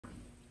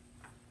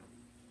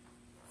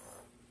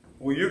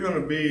Well, you're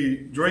going to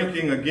be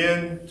drinking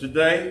again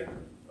today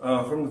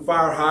from the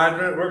fire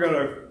hydrant. We're going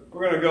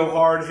to go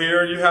hard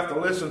here. You have to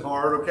listen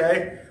hard,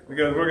 okay?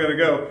 Because we're going to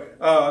go.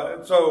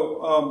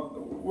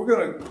 We're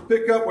going to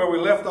pick up where we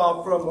left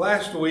off from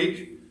last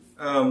week,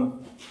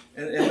 and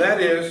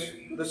that is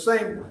the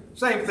same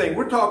thing.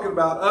 We're talking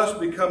about us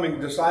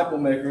becoming disciple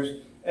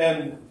makers,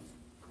 and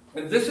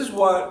this is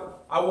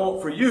what I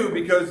want for you,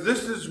 because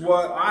this is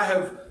what I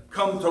have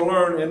come to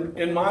learn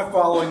in my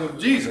following of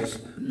Jesus,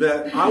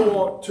 that I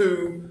want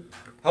to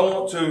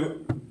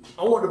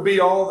be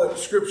all that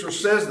Scripture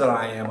says that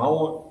I am. I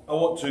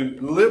want to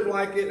live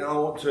like it, and I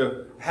want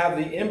to have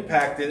the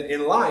impact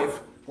in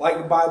life like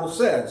the Bible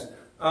says.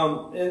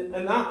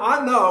 And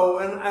I know,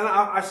 and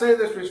I say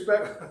this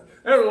respect.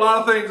 There's a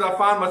lot of things I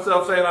find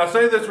myself saying. I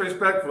say this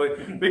respectfully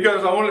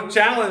because I want to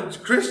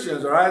challenge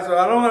Christians, all right? So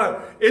I don't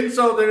want to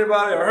insult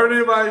anybody or hurt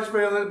anybody's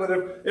feelings. But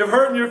if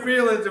hurting your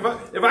feelings,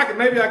 if I could,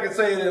 maybe I could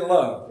say it in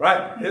love,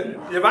 right?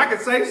 If I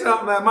could say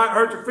something that might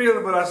hurt your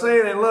feelings, but I say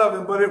it in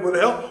love, but it would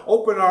help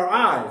open our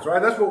eyes,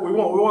 right? That's what we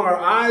want. We want our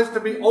eyes to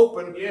be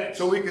open, yes,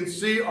 so we can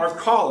see our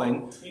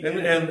calling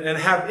and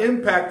have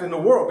impact in the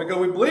world, because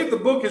we believe the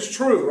book is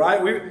true,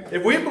 right?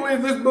 If we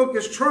believe this book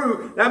is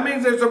true, that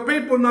means there's some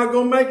people not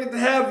going to make it to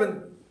heaven.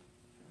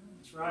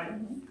 That's right.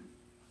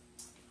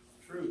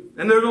 True.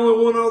 And there's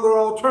only one other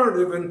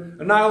alternative,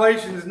 and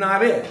annihilation is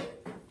not it.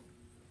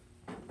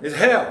 It's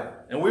hell.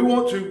 And we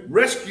want to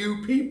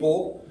rescue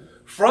people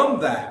from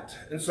that.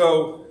 And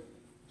so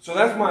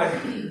that's my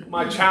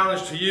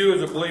challenge to you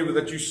as a believer,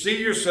 that you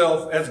see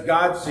yourself as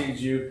God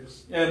sees you.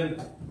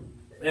 And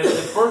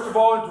first of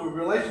all, into a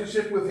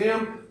relationship with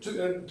Him,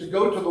 to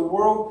go to the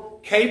world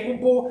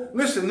capable.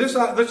 Listen, this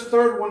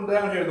third one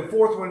down here, the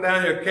fourth one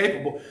down here,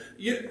 capable.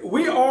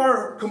 We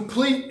are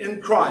complete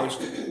in Christ.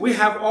 We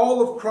have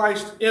all of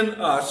Christ in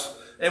us,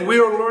 and we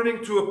are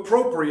learning to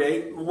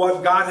appropriate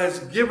what God has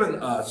given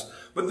us.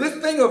 But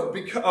this thing of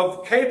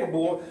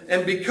capable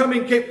and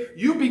becoming capable,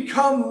 you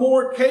become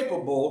more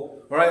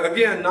capable, right?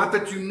 Again, not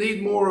that you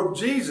need more of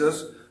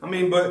Jesus.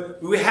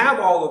 But we have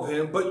all of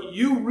Him, but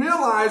you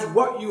realize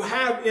what you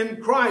have in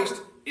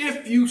Christ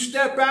if you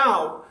step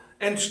out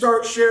and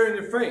start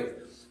sharing your faith.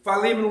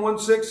 Philemon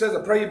 1:6 says, I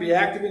pray you be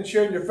active in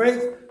sharing your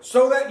faith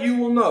so that you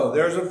will know.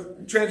 There's a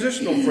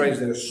transitional phrase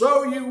there.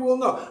 So you will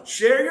know.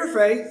 Share your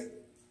faith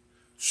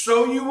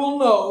so you will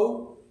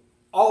know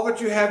all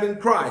that you have in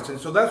Christ. And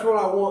so that's what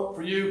I want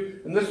for you,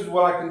 and this is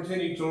what I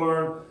continue to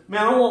learn.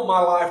 Man, I want my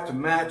life to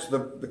match the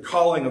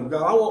calling of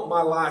God. I want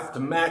my life to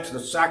match the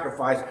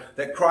sacrifice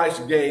that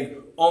Christ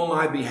gave on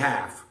my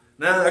behalf.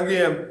 Now,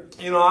 again,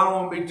 I don't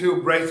want to be too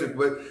abrasive,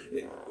 but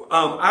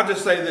I'll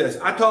just say this.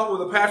 I talked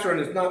with a pastor,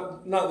 and it's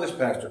not this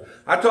pastor.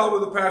 I talked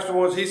with a pastor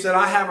once. He said,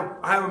 I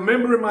have a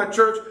member in my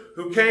church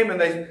who came, and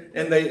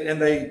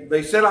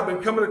they said, I've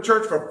been coming to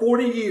church for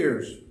 40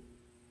 years.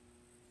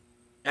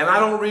 And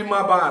I don't read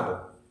my Bible.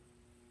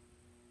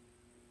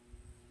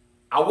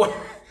 I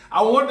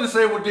wanted to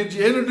say, well, did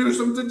you introduce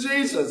them to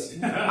Jesus?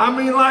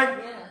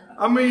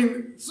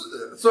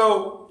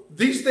 So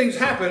these things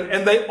happen,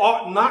 and they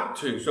ought not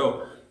to.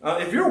 So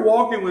if you're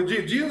walking with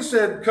Jesus, Jesus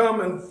said,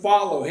 come and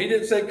follow. He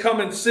didn't say, come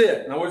and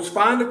sit. Now, it's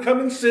fine to come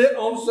and sit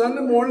on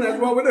Sunday morning.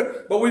 That's what we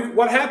do. But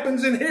what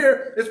happens in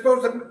here is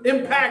supposed to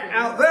impact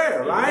out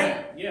there,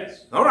 right?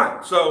 Yes. All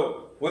right.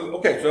 So,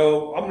 with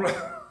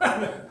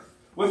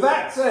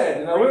that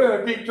said, we're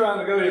going to keep trying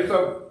to go here.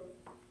 So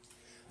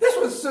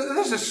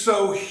this is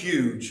so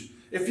huge.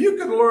 If you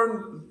could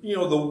learn,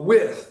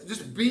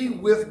 just be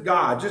with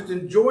God, just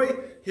enjoy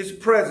His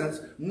presence,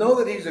 know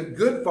that He's a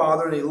good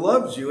Father and He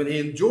loves you and He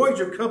enjoys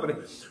your company,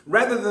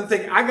 rather than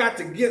think I got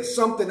to get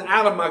something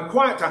out of my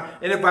quiet time.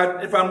 And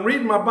if I'm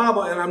reading my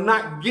Bible and I'm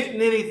not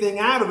getting anything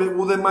out of it,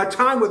 well, then my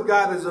time with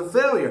God is a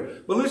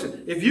failure. But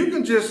listen, if you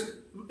can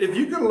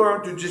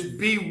learn to just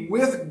be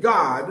with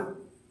God,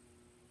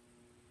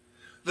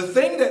 the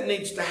thing that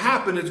needs to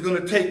happen is going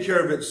to take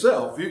care of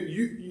itself.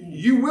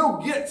 You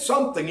will get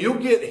something. You'll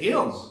get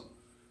Him.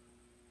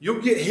 You'll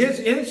get His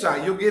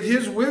insight. You'll get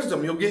His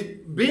wisdom. You'll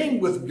get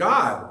being with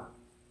God.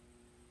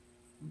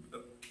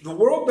 The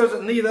world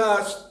doesn't need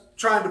us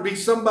trying to be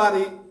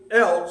somebody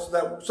else,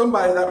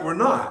 somebody that we're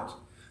not.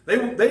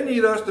 They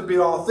need us to be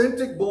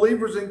authentic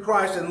believers in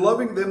Christ and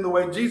loving them the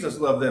way Jesus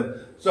loved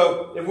them.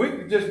 So if we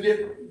could just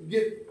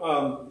get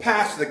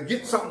past the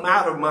get something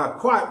out of my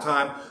quiet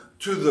time,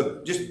 to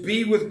just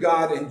be with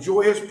God,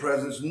 enjoy His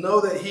presence, know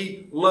that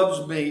He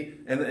loves me,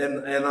 and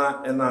I'm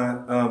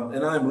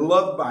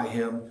loved by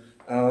Him.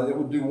 It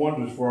would do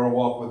wonders for our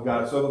walk with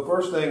God. So the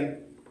first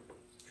thing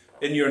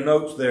in your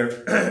notes there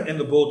in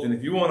the bulletin,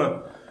 if you want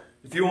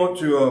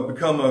to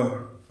become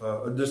a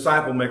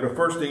disciple maker,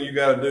 first thing you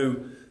got to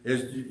do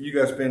is you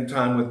got to spend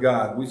time with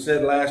God. We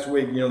said last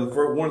week, one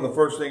of the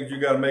first things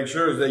you got to make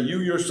sure is that you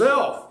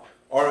yourself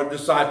are a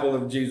disciple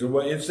of Jesus.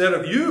 Well, instead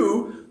of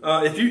you,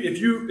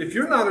 if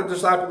you're not a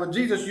disciple of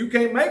Jesus, you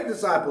can't make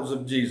disciples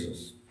of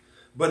Jesus.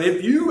 But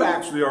if you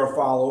actually are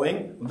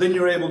following, then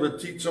you're able to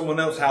teach someone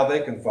else how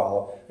they can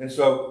follow. And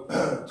so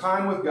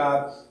time with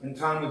God and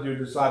time with your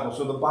disciples.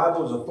 So the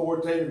Bible is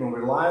authoritative and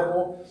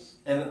reliable,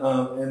 and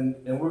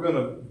we're going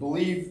to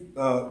believe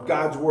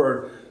God's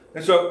word.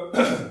 And so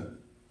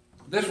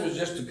this was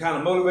just to kind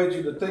of motivate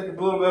you to think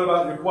a little bit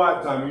about your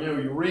quiet time. You know,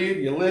 you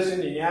read, you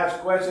listen, and you ask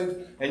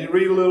questions, and you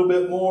read a little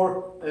bit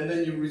more, and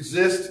then you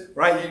resist,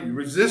 right? You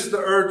resist the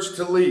urge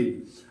to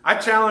leave. I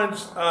challenge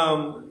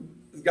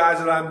guys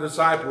that I'm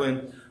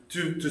discipling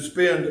to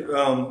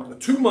spend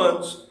 2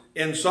 months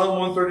in Psalm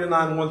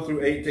 139, 1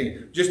 through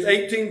 18. Just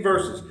 18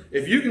 verses.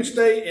 If you can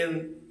stay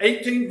in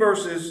 18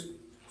 verses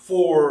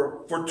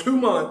for 2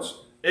 months,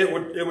 it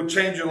would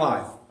change your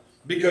life.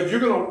 Because you're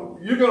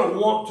gonna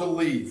want to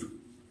leave.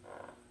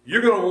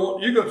 You're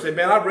gonna say,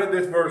 man, I've read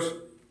this verse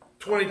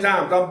 20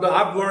 times.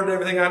 I've learned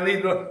everything I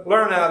need to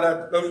learn out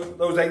of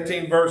those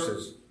 18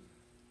 verses.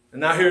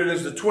 And now here it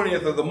is, the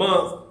 20th of the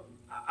month.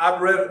 I've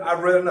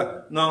read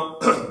enough. No,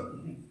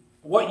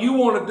 what you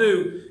want to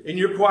do in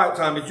your quiet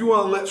time is you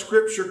want to let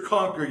Scripture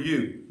conquer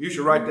you. You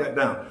should write that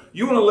down.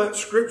 You want to let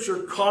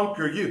Scripture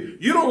conquer you.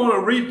 You don't want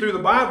to read through the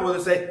Bible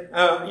and say,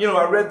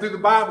 I read through the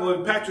Bible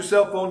and pat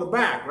yourself on the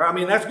back. Right? I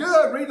mean, that's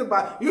good. Read the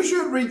Bible. You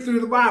should read through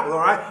the Bible, all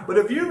right? But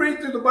if you read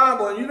through the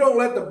Bible and you don't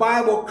let the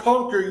Bible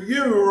conquer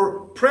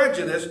your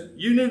prejudice,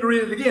 you need to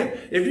read it again.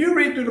 If you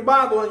read through the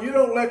Bible and you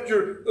don't let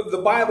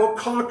the Bible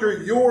conquer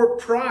your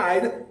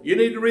pride, you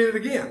need to read it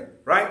again.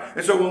 Right?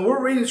 And so when we're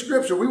reading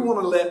Scripture, we want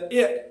to let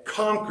it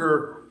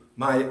conquer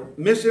my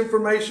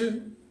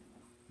misinformation,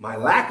 my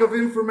lack of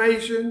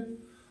information.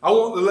 I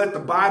want to let the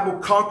Bible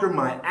conquer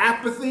my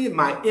apathy,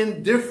 my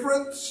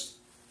indifference.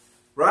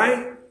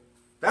 Right?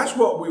 That's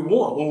what we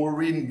want when we're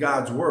reading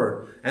God's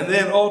Word. And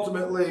then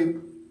ultimately,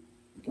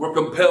 we're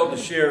compelled to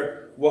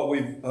share what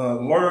we've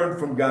learned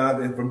from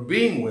God and from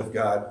being with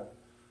God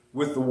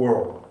with the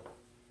world.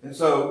 And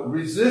so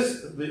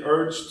resist the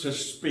urge to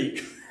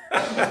speak.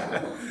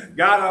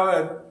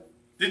 God,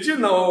 did you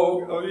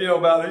know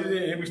about it?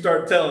 And we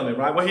start telling him,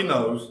 right? Well, he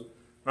knows,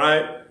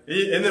 right?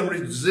 And then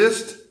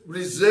resist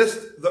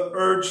the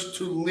urge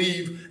to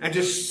leave and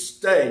just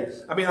stay.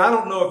 I mean, I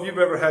don't know if you've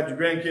ever had your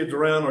grandkids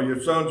around or your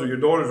sons or your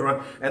daughters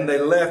around and they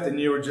left and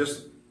there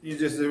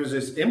was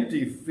this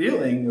empty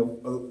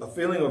feeling, a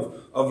feeling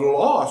of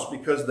loss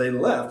because they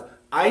left.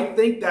 I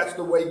think that's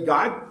the way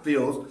God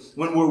feels.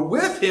 When we're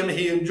with him,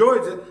 he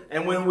enjoys it.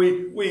 And when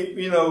we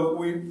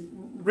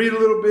read a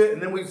little bit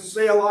and then we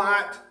say a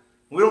lot,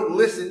 we don't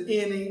listen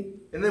any,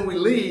 and then we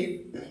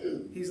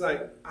leave, he's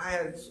like, I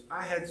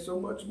had so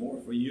much more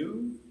for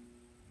you,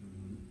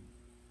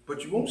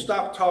 but you won't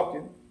stop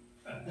talking.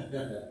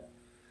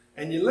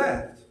 And you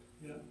left.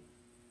 Yeah.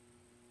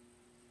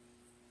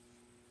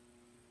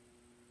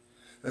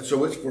 And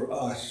so it's for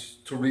us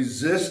to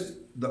resist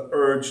the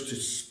urge to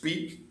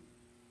speak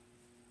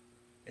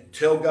and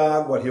tell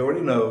God what he already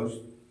knows.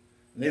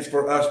 And it's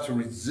for us to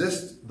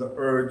resist the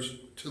urge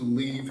to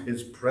leave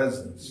his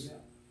presence.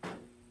 Yeah.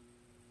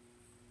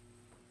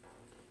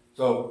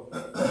 So,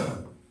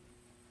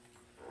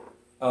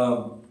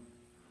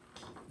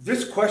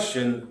 this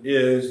question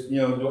is,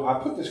 I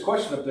put this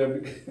question up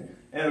there,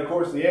 and of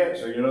course the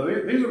answer,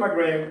 these are my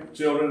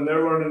grandchildren, and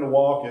they're learning to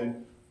walk,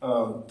 and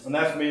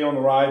that's me on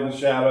the right in the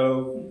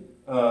shadow,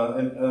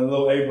 and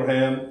little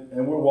Abraham,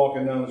 and we're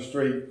walking down the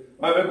street.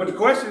 But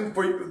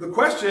the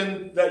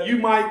question that you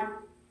might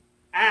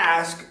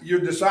ask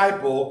your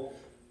disciple,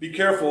 be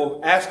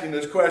careful asking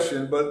this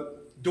question, but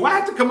do I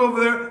have to come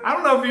over there? I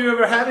don't know if you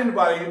ever had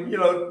anybody,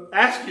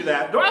 ask you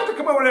that. Do I have to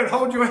come over there and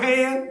hold your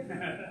hand?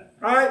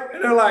 Right?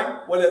 And they're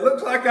like, well, it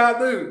looks like I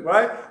do,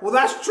 right? Well,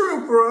 that's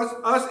true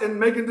for us in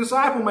making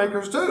disciple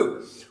makers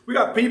too. We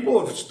got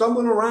people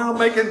stumbling around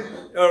making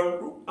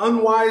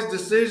unwise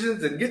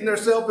decisions and getting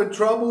themselves in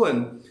trouble,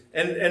 and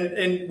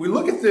we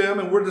look at them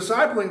and we're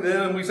discipling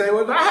them and we say,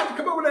 well, do I have to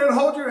come over there and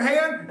hold your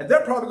hand? And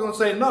they're probably going to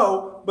say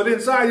no, but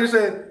inside you're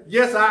saying,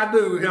 yes, I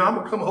do. I'm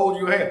going to come hold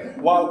your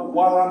hand while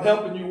I'm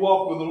helping you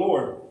walk with the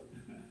Lord.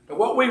 And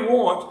what we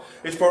want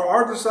is for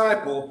our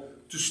disciple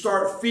to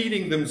start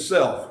feeding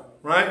themselves,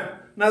 right?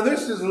 Now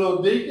this is a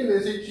little deacon.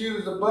 Is he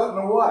choosing a button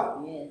or what?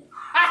 Yeah.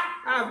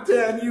 I'm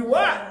telling you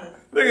what.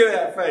 Look at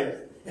that face.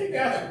 He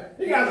got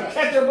the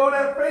ketchup on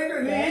that finger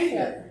and he eats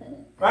it.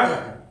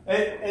 Right?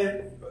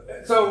 And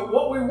so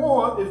what we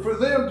want is for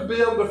them to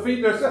be able to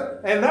feed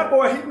themselves. And that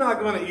boy, he's not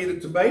going to eat a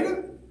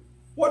tomato.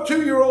 What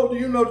 2-year-old do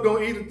you know is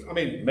going to eat it? I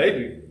mean,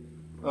 maybe.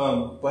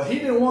 But he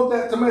didn't want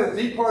that tomato.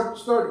 He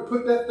started to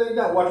put that thing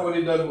down. Watch what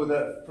he does with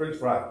that French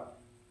fry.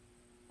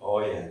 Oh,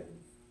 yeah.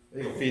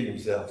 He'll feed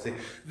himself. See,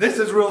 this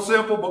is real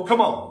simple, but come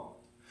on.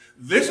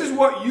 This is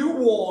what you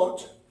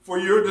want for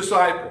your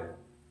disciple.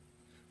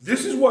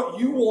 This is what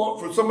you want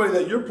for somebody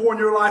that you're pouring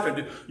your life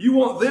into. You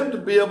want them to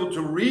be able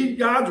to read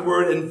God's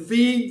word and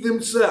feed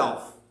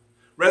themselves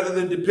rather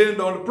than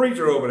depend on the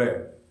preacher over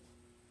there.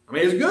 I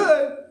mean, it's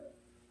good.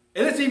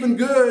 And it's even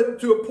good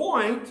to a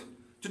point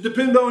to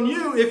depend on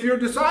you if you're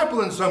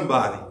discipling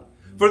somebody.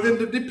 For them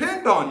to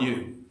depend on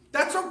you.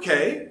 That's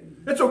okay.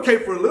 It's okay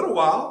for a little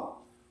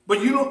while. But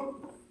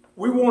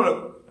we want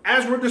to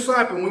as we're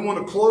discipling, we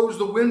want to close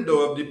the window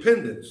of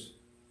dependence.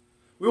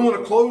 We want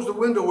to close the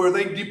window where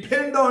they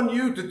depend on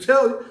you to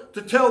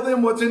tell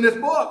them what's in this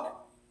book.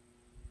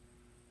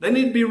 They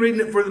need to be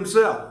reading it for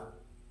themselves.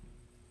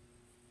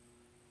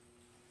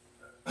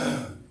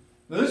 Now,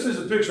 this is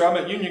a picture. I'm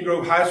at Union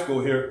Grove High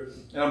School here,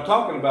 and I'm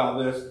talking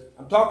about this.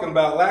 I'm talking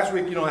about last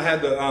week, I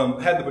had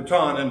the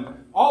baton,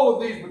 and all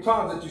of these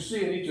batons that you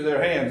see in each of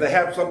their hands, they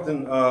have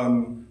something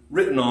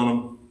written on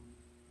them.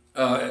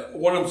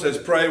 One of them says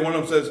pray, one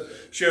of them says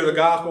share the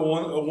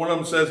gospel, one of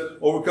them says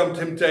overcome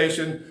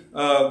temptation,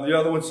 the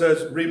other one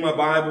says read my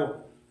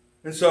Bible.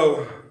 And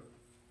so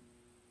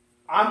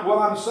what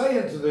I'm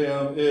saying to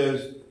them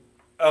is,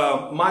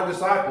 my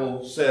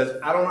disciple says,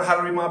 I don't know how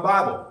to read my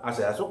Bible. I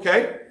say, that's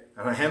okay.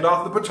 And I hand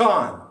off the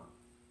baton,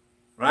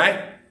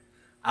 right?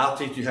 I'll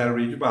teach you how to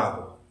read your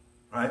Bible,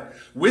 right?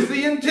 With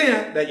the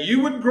intent that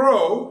you would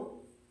grow,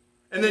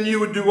 and then you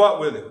would do what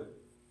with it?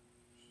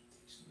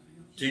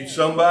 Teach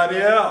somebody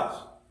else.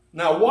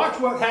 Now watch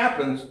what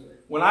happens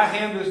when I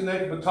hand this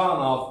next baton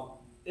off.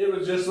 It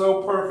was just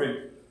so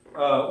perfect.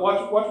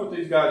 Watch what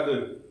these guys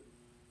do.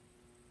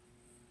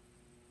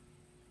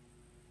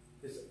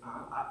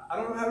 I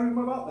don't know how to read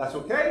my Bible. That's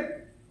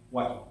okay.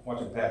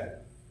 Watch it pass it.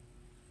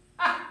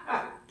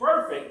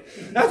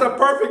 Perfect. That's a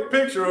perfect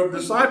picture of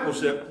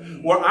discipleship,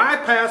 where I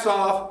pass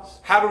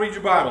off how to read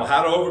your Bible,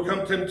 how to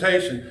overcome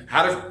temptation,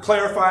 how to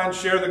clarify and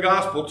share the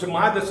gospel to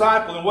my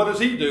disciple. And what does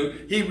he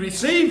do? He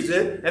receives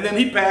it, and then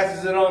he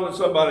passes it on to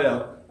somebody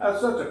else.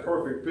 That's such a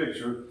perfect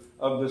picture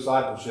of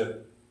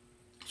discipleship.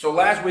 So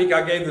last week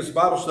I gave this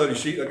Bible study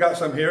sheet. I got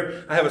some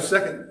here. I have a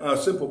second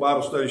simple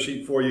Bible study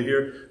sheet for you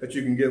here that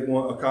you can get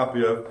a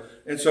copy of.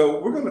 And so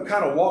we're going to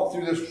kind of walk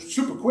through this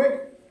super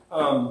quick.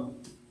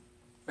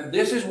 And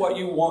this is what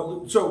you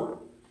want.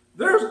 So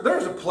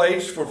there's a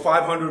place for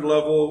 500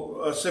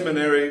 level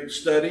seminary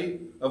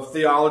study of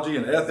theology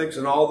and ethics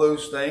and all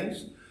those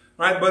things,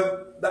 right?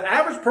 But the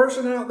average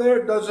person out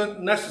there doesn't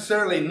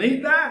necessarily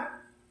need that.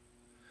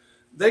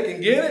 They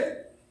can get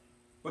it,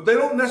 but they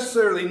don't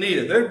necessarily need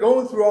it. They're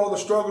going through all the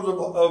struggles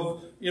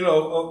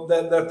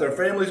that their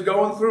family's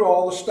going through,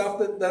 all the stuff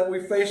that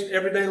we face in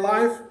everyday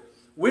life.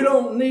 We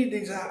don't need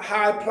these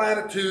high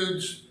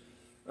platitudes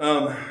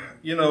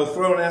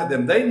thrown at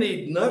them. They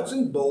need nuts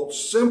and bolts,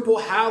 simple,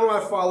 how do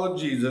I follow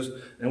Jesus?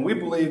 And we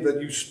believe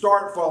that you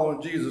start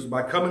following Jesus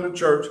by coming to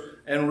church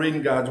and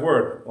reading God's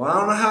Word. Well, I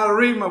don't know how to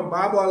read my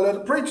Bible. I let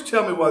the preacher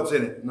tell me what's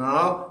in it.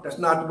 No, that's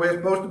not the way it's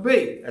supposed to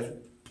be. That's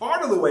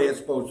part of the way it's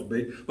supposed to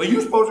be. But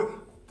you're supposed to...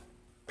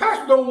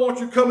 Pastor don't want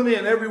you coming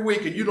in every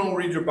week and you don't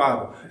read your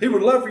Bible. He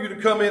would love for you to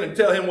come in and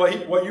tell him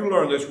what you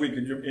learned this week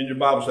in your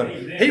Bible study.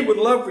 Amen. He would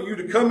love for you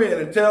to come in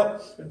and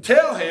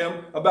tell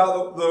him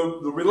about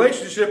the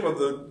relationship of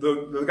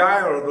the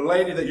guy or the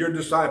lady that you're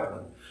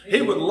discipling. Amen.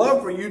 He would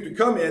love for you to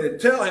come in and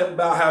tell him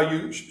about how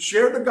you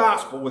share the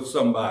gospel with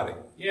somebody.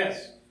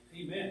 Yes.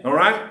 Amen. All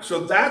right?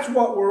 So that's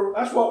what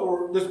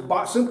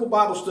this simple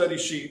Bible study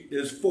sheet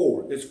is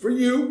for. It's for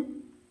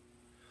you,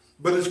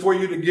 but it's for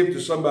you to give to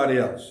somebody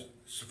else.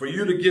 For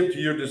you to give to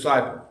your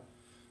disciple.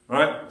 All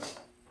right?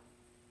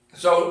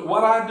 So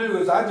what I do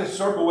is I just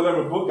circle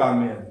whatever book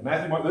I'm in.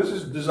 Matthew, Mark, this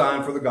is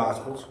designed for the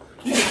Gospels.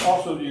 You can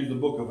also use the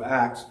book of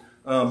Acts,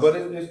 but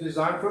it's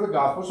designed for the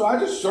Gospel. So I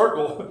just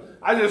circle.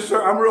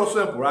 I'm real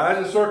simple, right?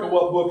 I just circle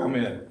what book I'm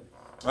in.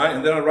 Right?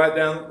 And then I write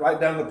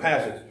down the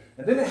passage.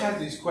 And then it has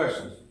these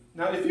questions.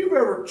 Now, if you've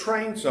ever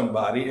trained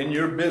somebody in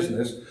your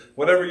business,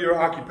 whatever your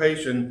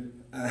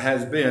occupation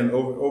has been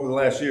over the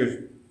last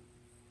years,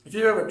 if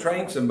you ever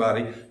trained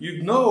somebody,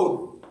 you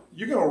know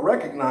you're going to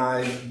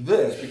recognize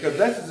this, because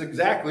this is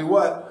exactly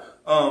what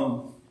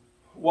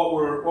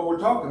we're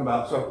talking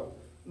about. So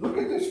look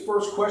at this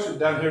first question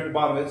down here at the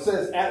bottom. It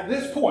says, at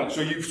this point,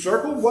 so you've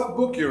circled what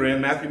book you're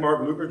in, Matthew,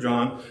 Mark, Luke, or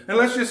John. And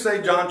let's just say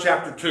John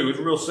chapter 2. It's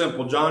real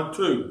simple, John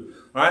 2.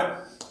 Right?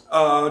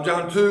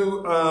 John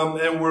 2,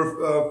 and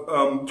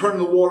we're turning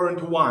the water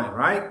into wine,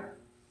 right?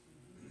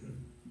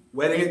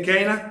 Wedding at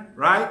Cana,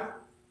 right?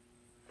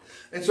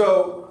 And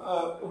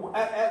so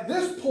at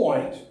this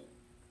point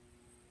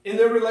in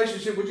their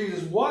relationship with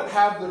Jesus, what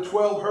have the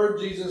 12 heard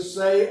Jesus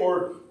say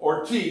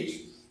or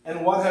teach,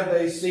 and what have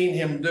they seen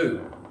him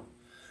do?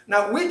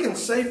 Now, we can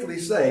safely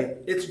say,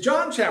 it's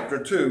John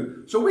chapter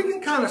 2, so we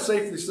can kind of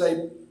safely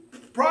say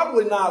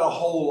probably not a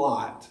whole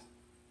lot.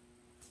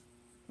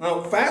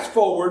 Now, fast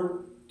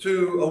forward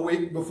to a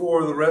week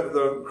before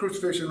the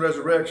crucifixion and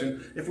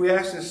resurrection. If we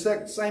ask this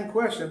same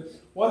question,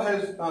 what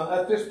has,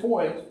 at this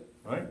point,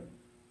 right?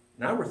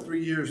 Now we're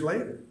 3 years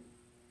later.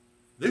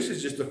 This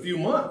is just a few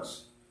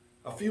months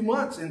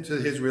into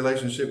his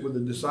relationship with the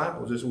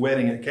disciples, this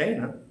wedding at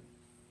Cana.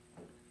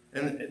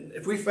 And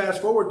if we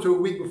fast forward to a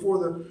week before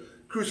the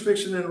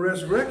crucifixion and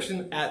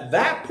resurrection, at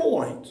that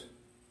point,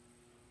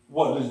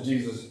 what does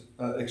Jesus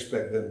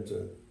expect them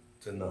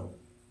to know?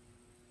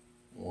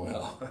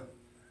 Well,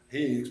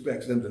 he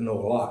expects them to know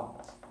a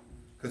lot,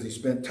 because he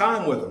spent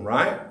time with them,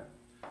 right?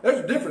 There's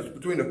a difference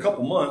between a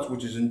couple months,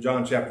 which is in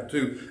John chapter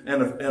 2,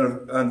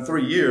 and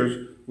 3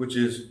 years, which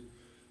is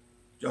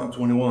John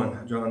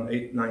 21, John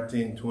 8,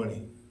 19,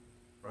 20,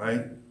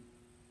 right?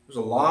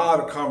 There's a lot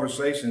of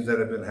conversations that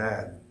have been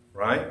had,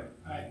 right?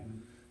 Right.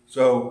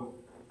 So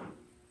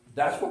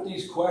that's what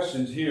these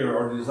questions here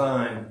are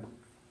designed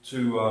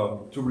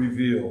to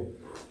reveal.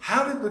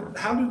 How did the,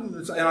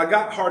 and I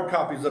got hard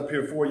copies up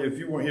here for you. If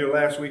you weren't here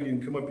last week, you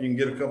can come up, you can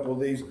get a couple of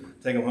these,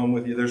 take them home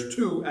with you. There's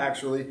 2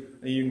 actually,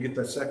 and you can get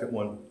that second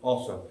one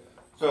also.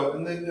 So,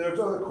 and then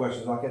there's other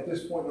questions, like at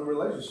this point in the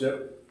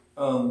relationship,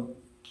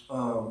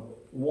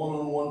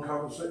 one-on-one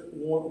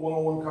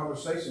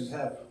conversations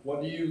have,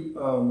 what do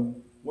you,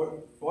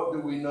 what do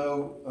we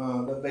know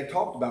that they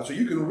talked about? So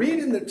you can read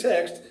in the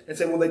text and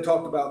say, well, they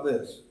talked about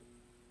this.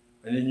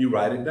 And then you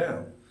write it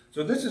down.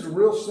 So this is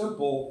real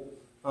simple,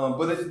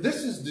 but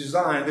this is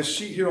designed, this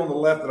sheet here on the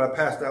left that I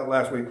passed out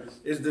last week,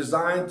 is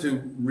designed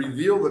to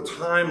reveal the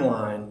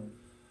timeline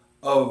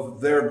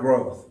of their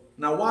growth.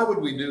 Now, why would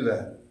we do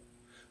that?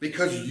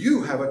 Because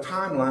you have a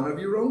timeline of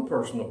your own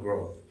personal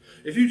growth.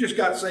 If you just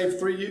got saved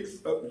 3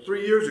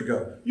 years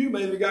ago, you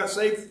maybe got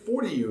saved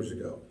 40 years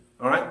ago.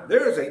 All right?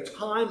 There is a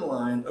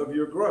timeline of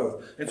your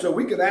growth. And so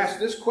we could ask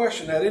this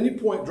question at any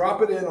point,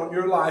 drop it in on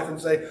your life and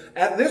say,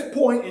 at this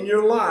point in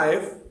your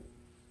life,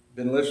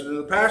 been listening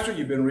to the pastor,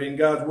 you've been reading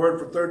God's word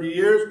for 30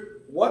 years,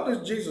 what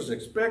does Jesus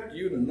expect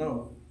you to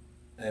know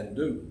and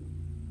do?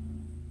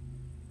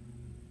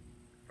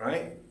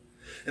 Right?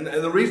 And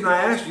the reason I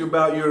asked you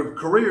about your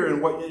career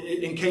and what,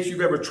 in case you've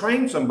ever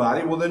trained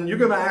somebody, well, then you're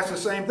going to ask the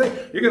same thing.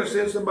 You're going to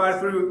send somebody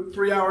through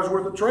 3 hours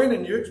worth of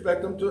training. You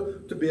expect them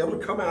to be able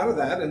to come out of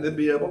that and then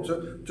be able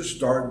to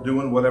start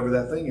doing whatever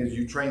that thing is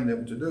you train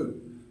them to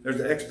do. There's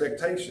an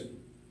expectation.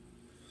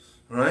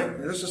 All right?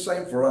 And it's the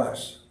same for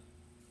us,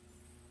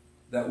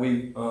 that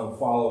we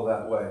follow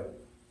that way.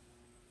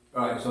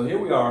 All right, so here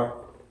we are.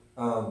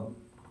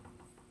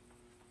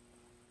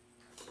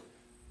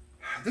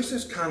 This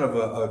is kind of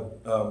a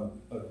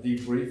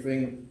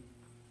debriefing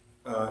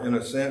in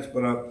a sense,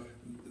 but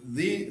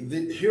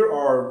here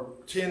are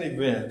 10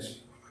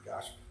 events. Oh my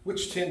gosh,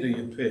 which 10 do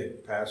you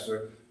pick,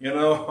 Pastor? You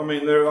know, I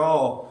mean, they're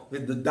all,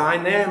 the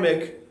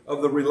dynamic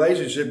of the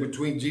relationship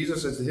between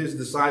Jesus and his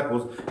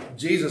disciples,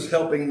 Jesus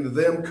helping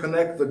them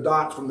connect the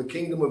dots from the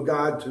kingdom of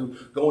God to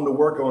going to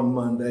work on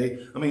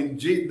Monday. I mean,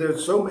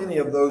 there's so many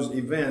of those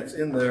events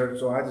in there,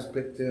 so I just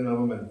picked 10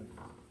 of them,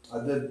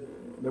 and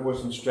there was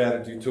some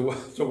strategy to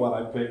what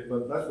I picked,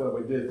 but that's what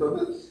we did. So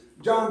this,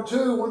 John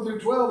 2, 1 through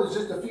 12 is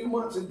just a few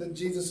months into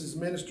Jesus'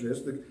 ministry.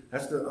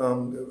 That's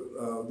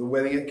the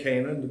wedding at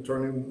Cana, the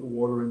turning the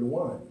water into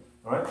wine.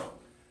 All right?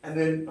 And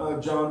then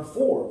John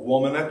 4,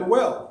 woman at the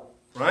well.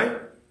 Right?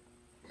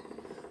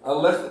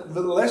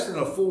 Less than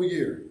a full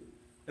year.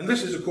 And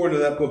this is according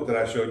to that book that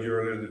I showed you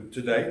earlier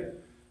today.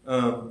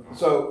 And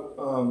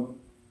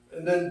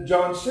then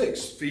John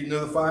 6, feeding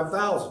of the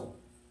 5,000.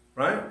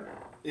 Right?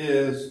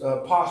 Is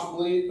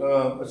possibly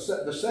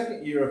the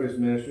second year of his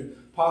ministry,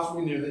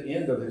 possibly near the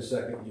end of his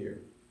second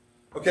year.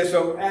 Okay,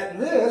 so at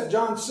this,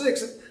 John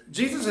 6,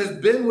 Jesus has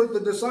been with the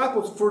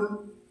disciples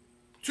for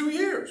 2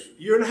 years,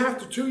 year and a half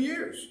to 2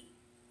 years.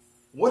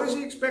 What does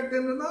he expect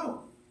them to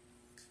know?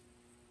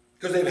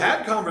 Because they've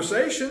had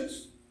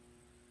conversations.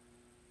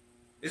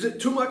 Is it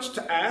too much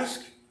to ask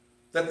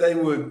that they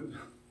would?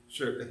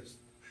 Sure,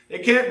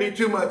 it can't be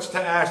too much to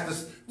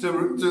ask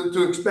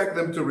to expect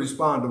them to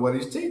respond to what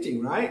he's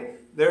teaching, right?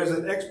 There's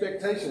an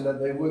expectation that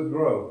they would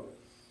grow.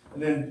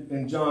 And then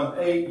in John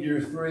 8,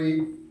 year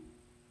 3,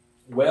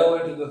 well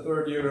into the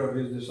 3rd year of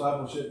his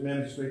discipleship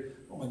ministry.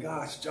 Oh my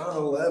gosh, John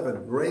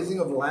 11, raising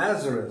of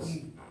Lazarus,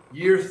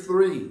 year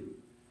 3.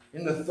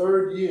 In the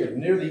 3rd year,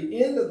 near the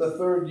end of the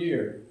 3rd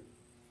year,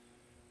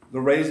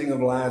 the raising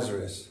of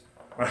Lazarus.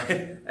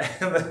 Right?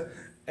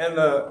 And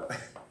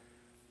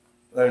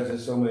there's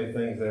just so many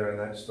things there in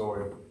that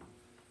story.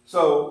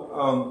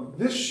 So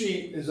this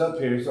sheet is up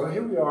here. So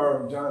here we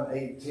are, John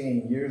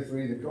 18, year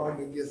 3, the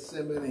Garden of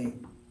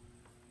Gethsemane.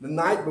 The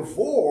night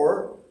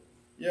before,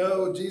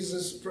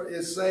 Jesus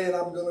is saying,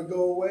 I'm going to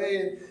go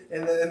away.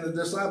 And the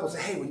disciples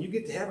say, hey, when you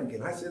get to heaven,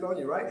 can I sit on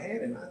your right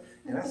hand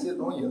and I sit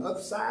on your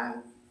other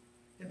side?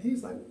 And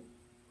he's like,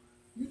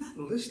 you're not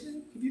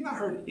listening? Have you not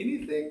heard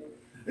anything?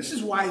 This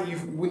is why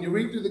when you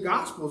read through the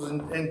Gospels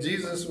and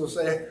Jesus will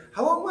say,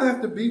 how long will I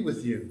have to be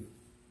with you?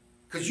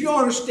 Because you don't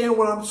understand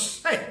what I'm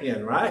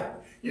saying, right?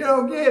 You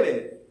don't get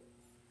it.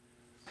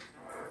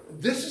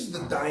 This is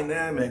the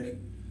dynamic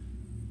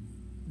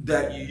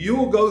that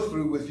you'll go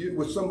through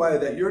with somebody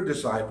that you're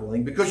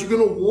discipling, because you're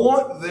going to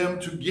want them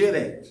to get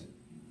it.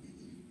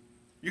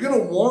 You're going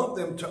to want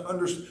them to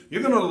understand.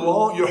 You're going to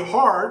long, your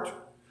heart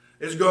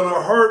is going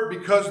to hurt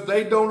because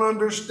they don't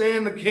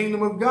understand the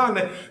kingdom of God.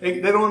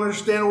 They don't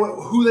understand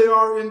who they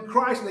are in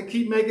Christ, and they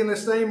keep making the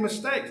same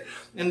mistakes.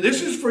 And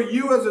this is for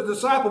you as a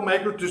disciple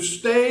maker to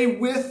stay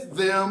with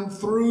them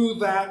through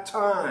that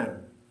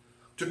time.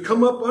 To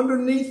come up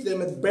underneath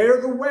them and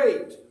bear the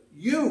weight.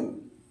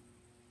 You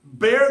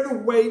bear the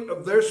weight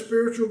of their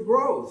spiritual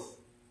growth.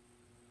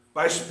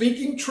 By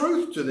speaking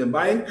truth to them,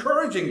 by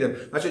encouraging them.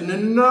 I said,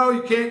 no,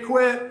 you can't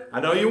quit. I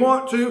know you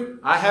want to.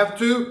 I have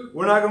to.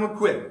 We're not going to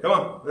quit. Come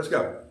on, let's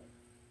go.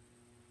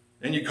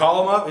 And you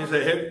call them up and you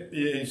say, hey,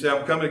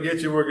 I'm coming to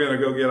get you. We're going to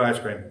go get ice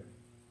cream.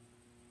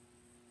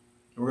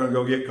 We're going to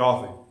go get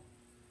coffee.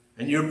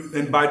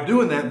 And by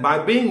doing that, by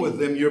being with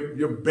them,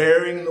 you're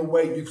bearing the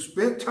weight. You've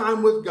spent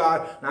time with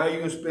God. Now you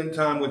can spend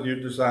time with your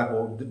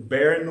disciple,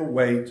 bearing the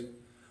weight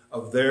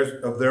of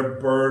their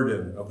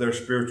burden, of their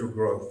spiritual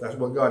growth. That's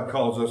what God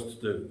calls us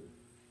to do.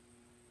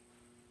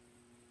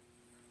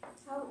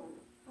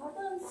 How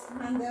does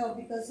handle,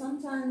 because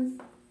sometimes,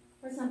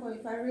 for example,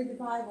 if I read the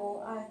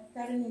Bible, I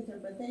got an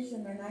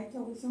interpretation and I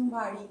tell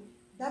somebody,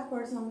 that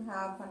person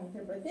have an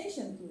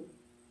interpretation too.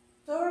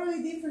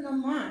 Totally different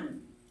on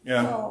mine.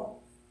 Yeah. So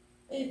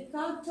if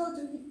God told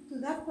to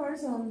that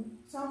person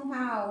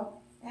somehow,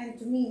 and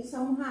to me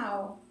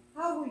somehow,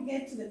 how we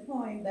get to the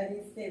point that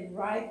it's the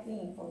right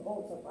thing for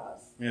both of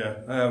us? Yeah,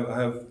 I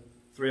have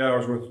 3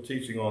 hours worth of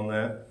teaching on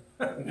that.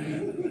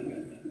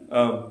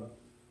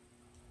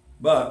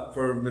 But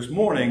for this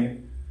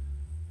morning,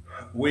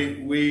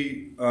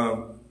 we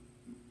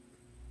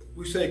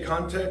say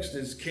context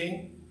is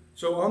king.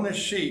 So on this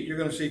sheet, you're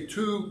going to see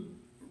two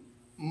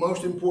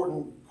most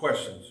important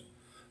questions.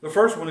 The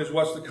first one is,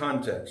 what's the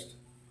context?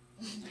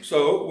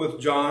 So with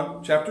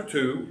John chapter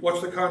 2,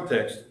 what's the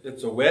context?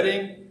 It's a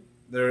wedding.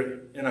 They're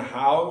in a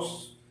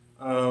house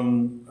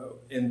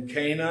in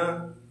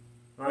Cana.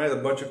 All right, a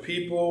bunch of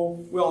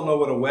people. We all know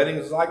what a wedding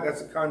is like.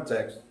 That's the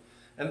context.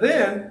 And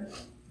then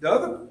the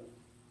other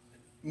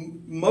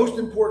most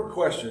important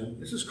question,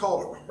 this is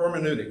called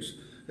hermeneutics.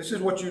 This is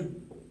what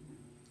you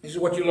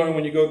learn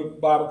when you go to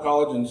Bible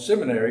college and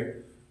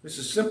seminary. This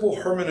is simple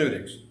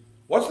hermeneutics.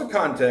 What's the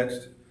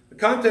context? The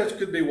context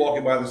could be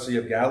walking by the Sea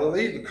of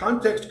Galilee. The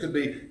context could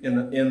be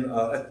in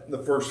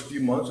the first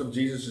few months of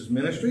Jesus'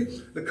 ministry.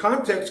 The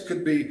context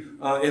could be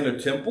in a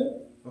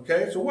temple.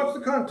 Okay, so what's the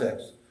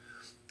context?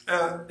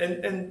 And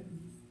then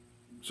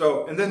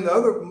the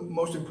other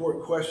most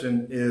important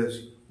question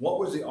is, what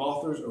was the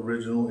author's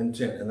original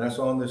intent? And that's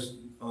on this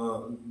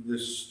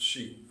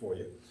sheet for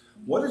you.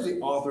 What is the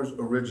author's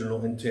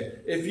original intent?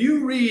 If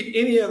you read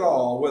any at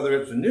all, whether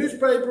it's a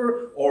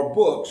newspaper or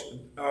books,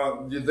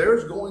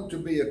 there's going to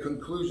be a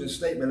conclusion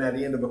statement at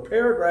the end of a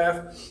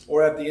paragraph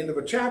or at the end of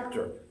a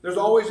chapter. There's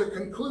always a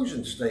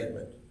conclusion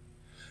statement.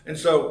 And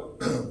so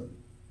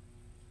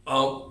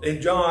in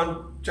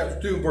John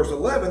chapter 2, verse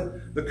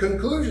 11, the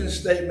conclusion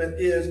statement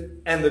is,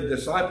 and the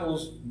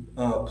disciples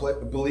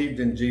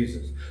believed in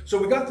Jesus. So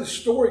we got this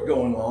story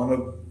going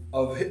on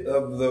of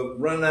the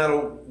running out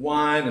of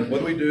wine and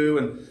what do we do,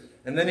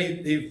 and then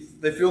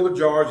they fill the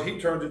jars, he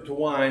turns it to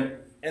wine,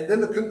 and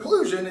then the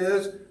conclusion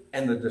is,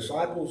 and the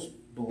disciples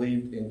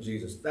believed in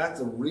Jesus.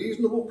 That's a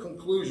reasonable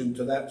conclusion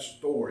to that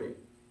story.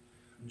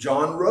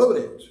 John wrote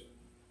it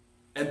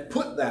and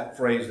put that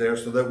phrase there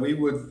so that we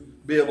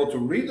would be able to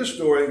read the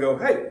story and go,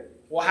 hey,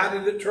 well, how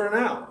did it turn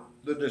out?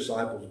 The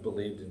disciples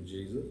believed in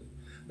Jesus.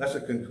 That's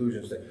a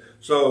conclusion statement.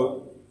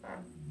 So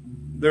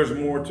there's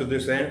more to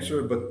this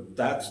answer, but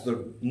that's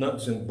the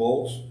nuts and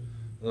bolts.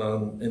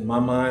 In my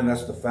mind,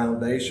 that's the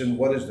foundation.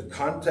 What is the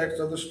context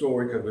of the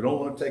story? Because we don't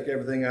want to take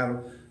everything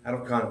out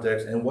of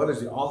context. And what is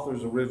the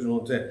author's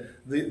original intent?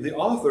 The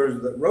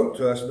authors that wrote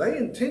to us, they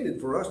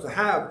intended for us to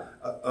have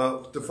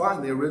to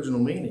find the original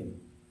meaning,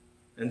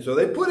 and so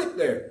they put it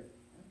there.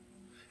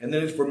 And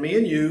then it's for me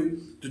and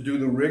you to do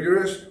the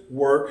rigorous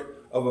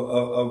work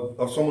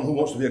of someone who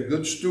wants to be a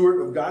good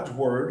steward of God's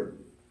word,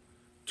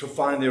 to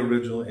find the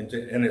original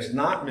intent. And it's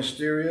not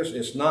mysterious.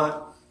 It's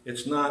not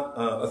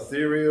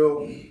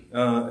ethereal.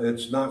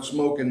 It's not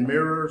smoke and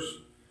mirrors.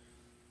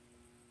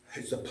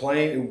 It's a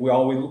plain. We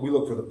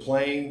look for the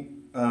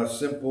plain,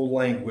 simple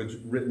language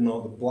written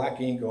on the black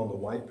ink on the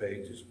white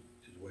page is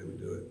the way we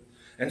do it.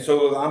 And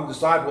so I'm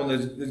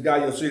discipling this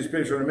guy. You'll see his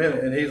picture in a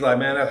minute, and he's like,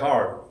 "Man, that's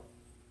hard.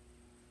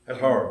 That's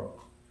hard,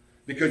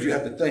 because you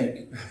have to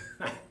think,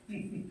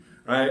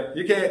 right?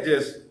 You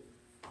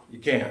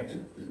can't.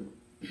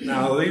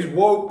 Now these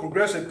woke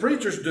progressive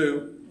preachers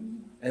do."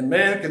 And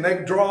man, can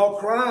they draw a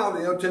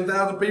crowd?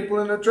 10,000 people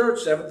in their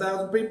church,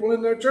 7,000 people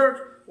in their church.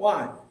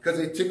 Why? Because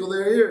they tickle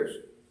their ears.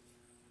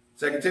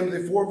 2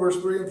 Timothy 4, verse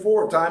 3 and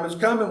 4. Time is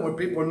coming when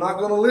people are not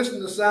going to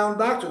listen to sound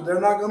doctrine. They're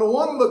not going to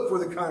want to look for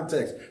the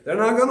context. They're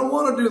not going to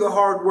want to do the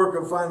hard work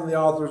of finding the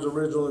author's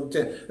original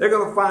intent. They're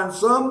going to find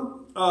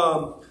some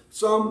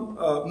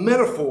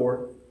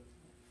metaphor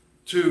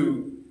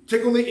to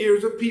tickle the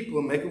ears of people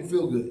and make them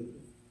feel good.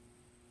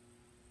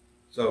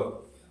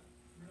 So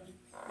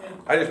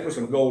I just put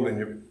some gold in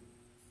your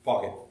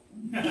pocket.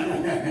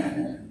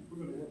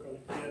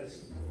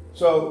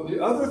 So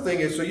the other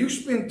thing is, so you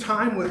spend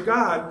time with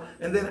God,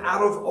 and then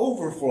out of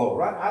overflow,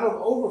 right? Out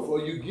of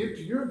overflow, you give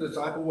to your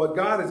disciple what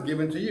God has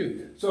given to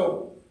you.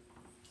 So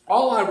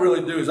all I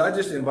really do is I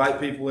just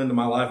invite people into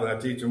my life, and I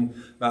teach them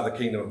about the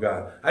kingdom of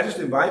God. I just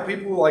invite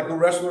people like the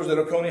wrestlers at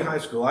Oconee High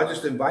School. I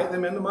just invite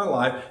them into my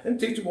life and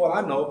teach them what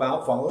I know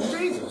about following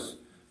Jesus.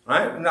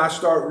 Right? And I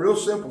start real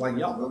simple, like,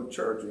 y'all go to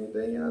church or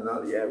anything?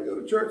 Yeah, we go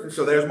to church. And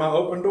so there's my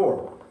open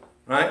door,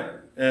 right?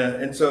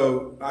 And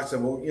so I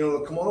said, well,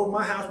 come on over to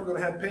my house. We're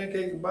going to have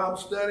pancakes and Bible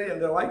study.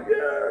 And they're like,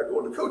 yeah,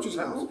 go to Coach's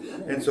house.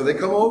 And so they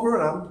come over,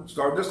 and I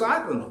start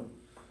discipling them.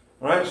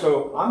 All right,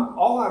 so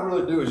all I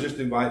really do is just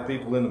invite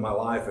people into my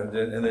life and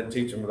then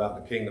teach them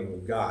about the kingdom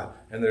of God.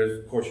 And there's,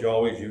 of course, you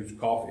always use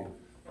coffee.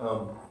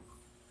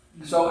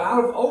 So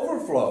out of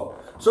overflow.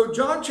 So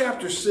John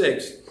chapter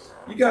 6,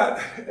 you got,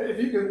 if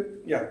you can,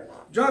 yeah,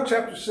 John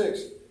chapter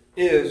 6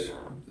 is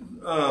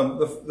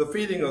the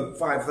feeding of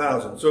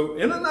 5,000. So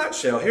in a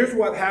nutshell, here's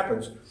what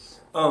happens.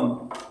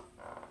 So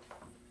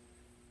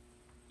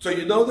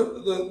you know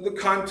the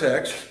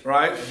context,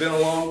 right? It's been a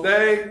long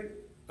day.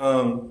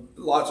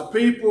 Lots of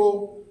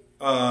people.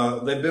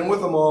 They've been with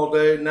them all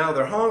day. Now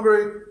they're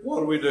hungry. What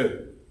do we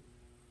do?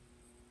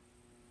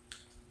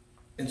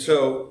 And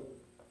so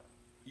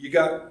you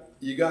got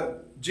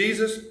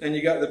Jesus, and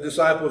you got the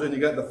disciples, and you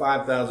got the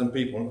 5,000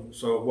 people.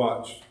 So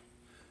watch.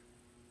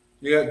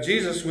 You got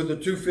Jesus with the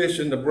 2 fish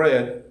and the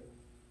bread.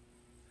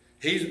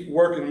 He's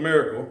working a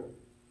miracle.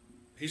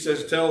 He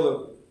says,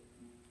 tell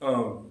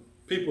the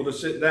people to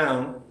sit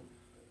down,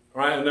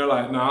 right? And they're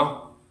like,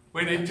 no,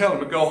 we need to tell them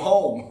to go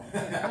home.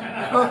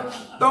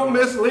 Don't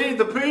mislead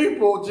the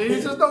people,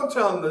 Jesus. Don't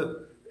tell them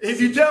to.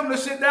 If you tell them to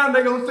sit down,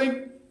 they're going to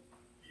think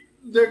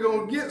they're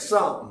going to get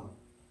something.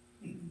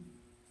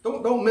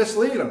 Don't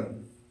mislead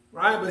them,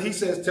 right? But he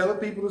says, tell the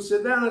people to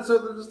sit down. And so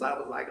the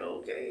disciples are like,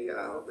 okay,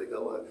 I don't think I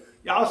want.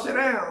 Y'all sit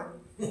down.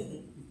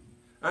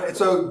 And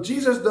so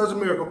Jesus does a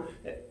miracle.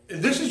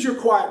 This is your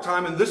quiet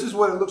time, and this is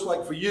what it looks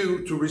like for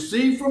you to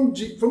receive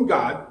from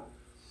God.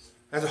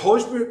 As the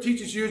Holy Spirit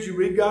teaches you as you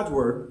read God's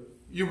word,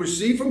 you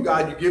receive from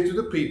God, you give to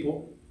the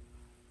people,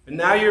 and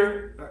now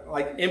you're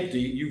like empty.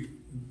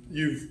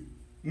 You've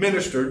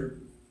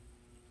ministered,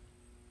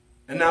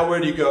 and now where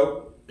do you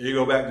go? You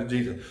go back to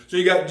Jesus. So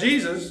you got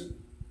Jesus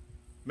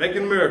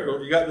making a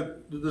miracle. You got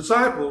the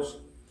disciples,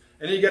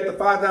 and then you got the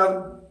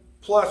 5,000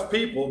 plus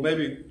people,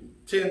 maybe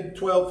 10,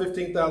 12,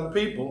 15,000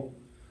 people.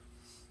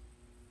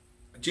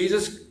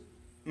 Jesus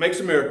makes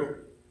a miracle.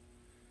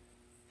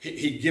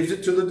 He gives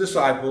it to the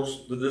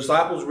disciples. The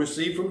disciples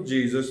receive from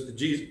Jesus.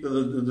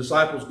 The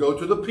disciples go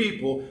to the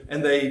people,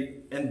 and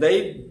they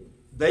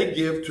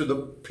give to the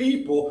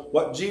people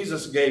what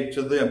Jesus gave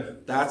to them.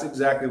 That's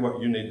exactly what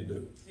you need to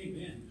do.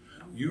 Amen.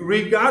 You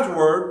read God's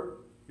word,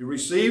 you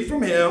receive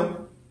from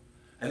him,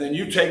 and then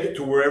you take it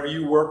to wherever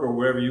you work or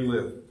wherever you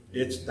live.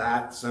 It's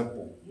that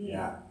simple.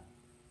 Yeah.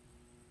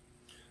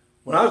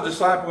 When I was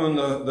discipling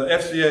the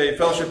FCA,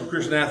 Fellowship of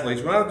Christian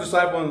Athletes, when I was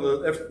discipling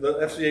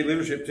the FCA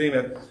leadership team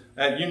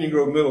at Union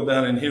Grove Middle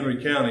down in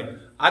Henry County,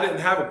 I didn't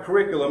have a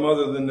curriculum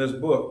other than this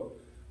book.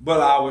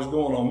 But I was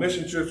going on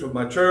mission trips with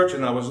my church,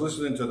 and I was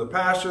listening to the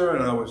pastor,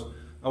 and I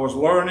was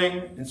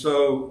learning. And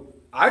so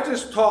I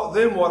just taught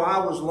them what I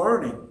was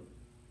learning.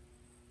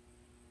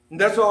 And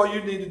that's all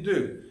you need to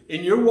do.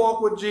 In your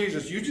walk with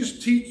Jesus, you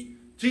just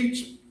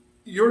teach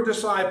your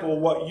disciple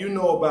what you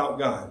know about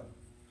God.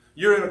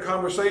 You're in a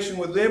conversation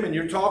with them, and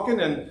you're talking,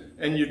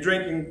 and you're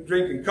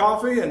drinking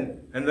coffee, and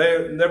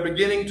they're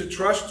beginning to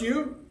trust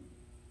you.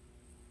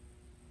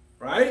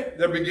 Right?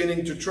 They're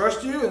beginning to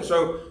trust you. And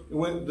so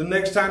when the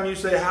next time you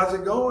say, how's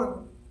it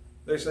going?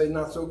 They say,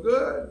 not so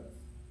good.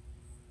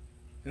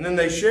 And then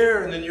they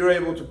share, and then you're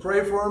able to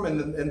pray for them,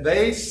 and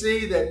they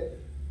see that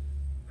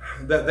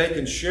they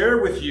can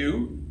share with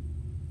you,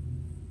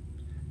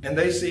 and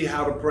they see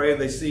how to pray.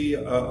 They see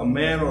a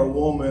man or a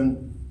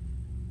woman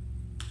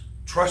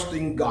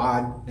trusting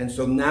God, and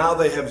so now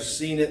they have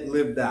seen it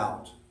lived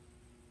out.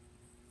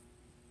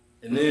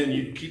 And then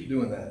you keep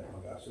doing that. Oh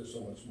gosh, there's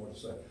so much more to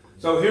say.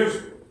 So here's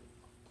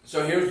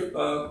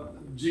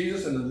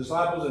Jesus and the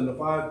disciples and the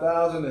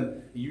 5,000,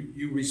 and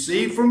you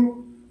receive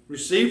from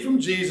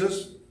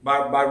Jesus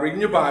by reading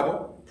your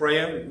Bible,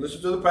 praying,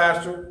 listen to the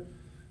pastor,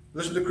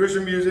 listen to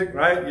Christian music,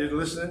 right? You're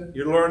listening,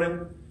 you're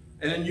learning,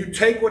 and then you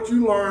take what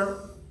you learn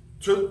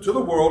to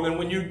the world. And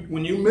when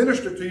you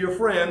minister to your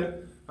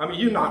friend, I mean,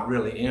 you're not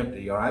really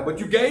empty, all right? But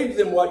you gave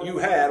them what you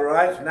had,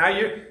 right? So now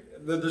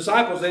the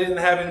disciples, they didn't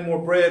have any more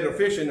bread or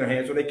fish in their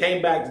hands, so they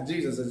came back to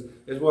Jesus,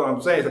 is what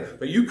I'm saying.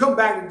 But you come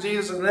back to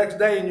Jesus the next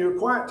day in your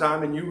quiet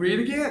time, and you read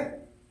again.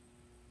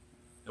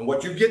 And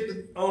what you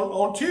get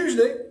on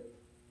Tuesday,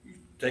 you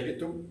take it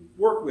to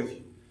work with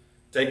you.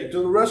 Take it to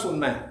the wrestling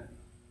mat,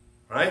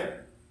 right?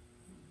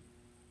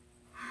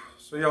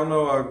 So y'all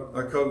know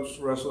I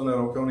coached wrestling at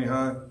Oconee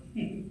High.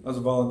 I was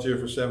a volunteer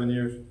for 7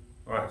 years.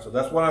 All right, so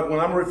that's when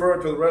I'm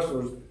referring to the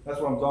wrestlers, that's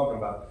what I'm talking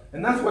about.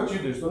 And that's what you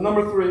do. So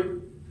number 3,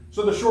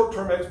 so the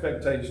short-term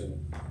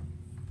expectation.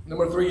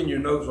 Number 3 in your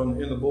notes in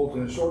the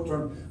bulletin is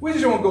short-term. We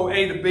just want to go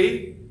A to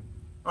B,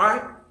 all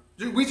right?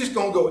 We just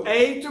going to go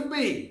A to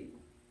B.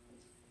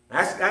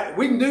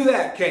 We can do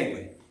that, can't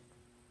we?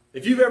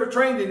 If you've ever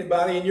trained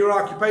anybody in your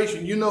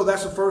occupation, you know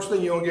that's the first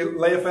thing you're going to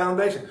lay a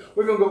foundation.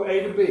 We're going to go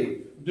A to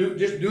B.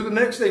 Just do the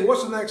next thing.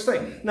 What's the next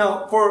thing?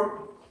 Now,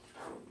 for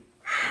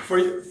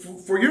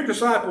your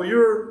disciple,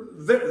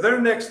 their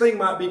next thing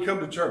might be come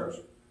to church.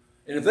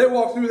 And if they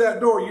walk through that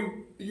door,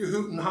 you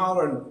hoot and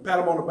holler and pat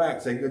them on the back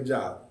and say, good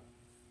job.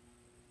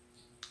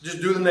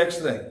 Just do the next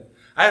thing.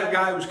 I had a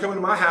guy who was coming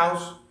to my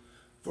house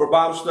for a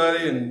Bible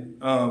study and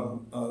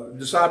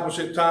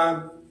discipleship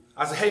time.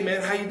 I said, hey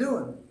man, how you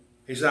doing?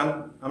 He said,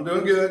 I'm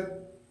doing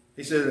good.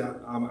 He said,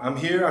 I'm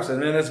here. I said,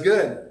 man, that's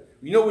good.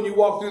 You know, when you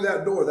walk through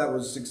that door, that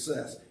was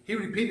success. He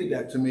repeated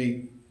that to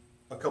me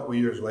a couple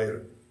years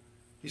later.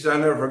 He said, I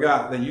never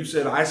forgot that you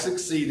said I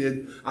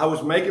succeeded. I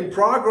was making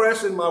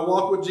progress in my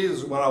walk with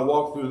Jesus when I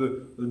walked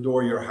through the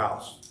door of your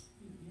house.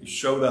 He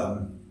showed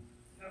up.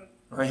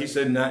 He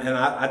said, and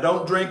I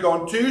don't drink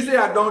on Tuesday.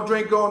 I don't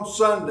drink on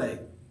Sunday.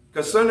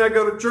 Because Sunday I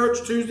go to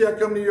church. Tuesday I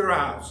come to your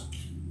house.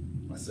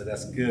 I said,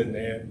 that's good,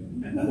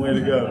 man. Way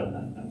to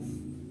go.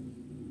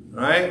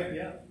 Right?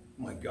 Yeah.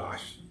 Oh my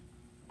gosh.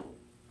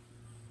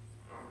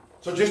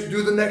 So just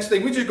do the next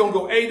thing. We're just going to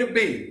go A to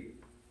B.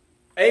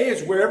 A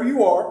is wherever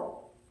you are.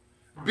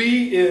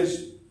 B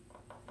is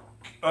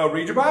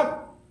read your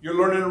Bible. You're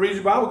learning to read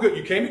your Bible. Good.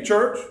 You came to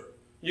church.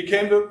 You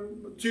came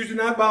to Tuesday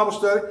night Bible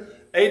study.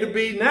 A to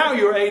B. Now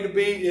your A to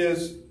B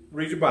is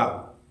read your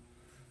Bible.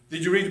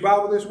 Did you read your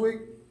Bible this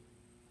week?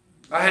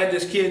 I had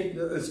this kid,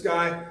 this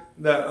guy,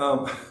 that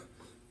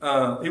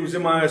he was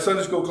in my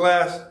Sunday school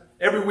class.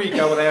 Every week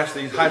I would ask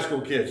these high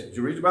school kids, did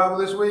you read your Bible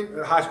this week?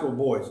 High school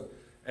boys.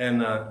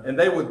 And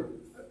they would,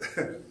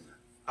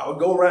 I would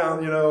go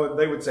around, you know, and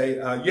they would say,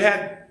 you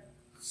had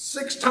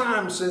 6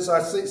 days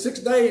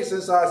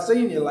since I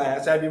seen you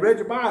last. Have you read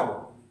your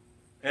Bible?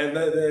 And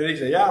they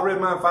say, yeah, I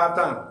read mine 5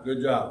 times.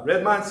 Good job.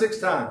 Read mine 6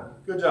 times.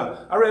 Good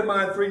job. I read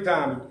mine 3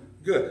 times.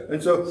 Good.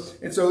 And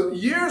so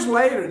years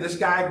later, this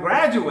guy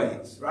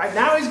graduates, right?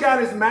 Now he's got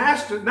his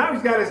master's, now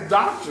he's got his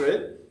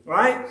doctorate,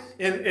 right,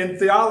 in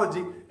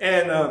theology.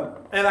 And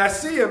I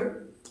see him.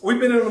 We've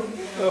been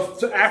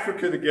to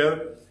Africa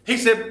together. He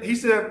said,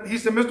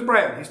 Mr.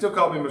 Brad. He still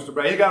called me Mr.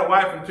 Brad. He got a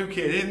wife and 2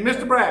 kids. He's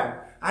Mr. Brad.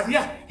 I said,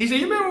 yeah. He said,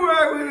 you remember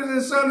when we was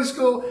in Sunday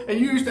school and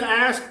you used to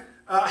ask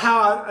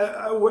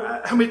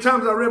how many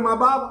times I read my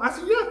Bible? I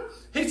said, yeah.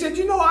 He said,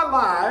 you know, I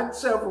lied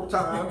several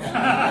times.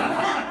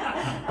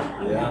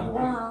 Yeah.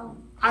 Wow.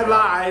 I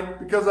lied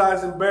because I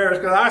was embarrassed.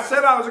 Because I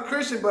said I was a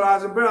Christian, but I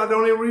was embarrassed. I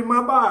don't even read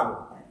my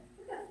Bible.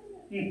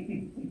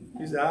 He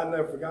said, I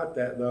never forgot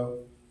that,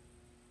 though.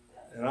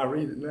 And I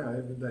read it now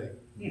every day.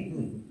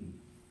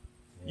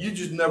 You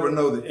just never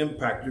know the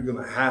impact you're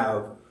going to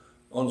have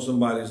on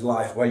somebody's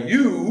life by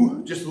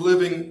you just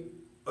living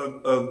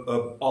an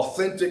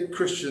authentic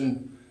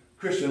Christian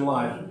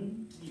life.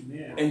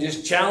 Amen. And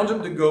just challenge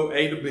them to go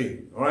A to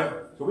B. All right?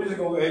 So we're just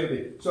going to go A to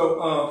B.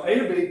 So A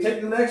to B,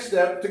 take the next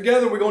step.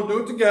 Together, we're going to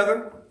do it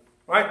together.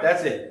 All right?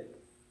 That's it.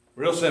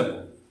 Real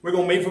simple. We're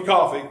going to meet for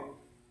coffee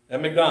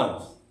at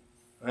McDonald's.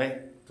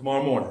 Right?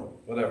 Tomorrow morning.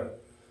 Whatever.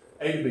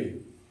 A to B.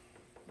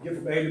 Get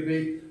from A to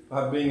B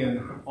by being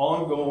an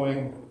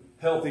ongoing,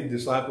 healthy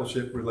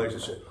discipleship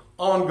relationship.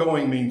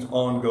 Ongoing means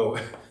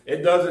ongoing. It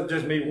doesn't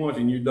just mean once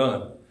and you're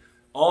done.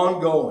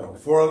 Ongoing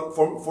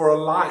for a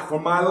life, for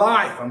my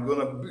life. I'm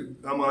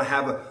gonna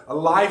have a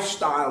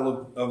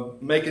lifestyle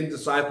of making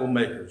disciple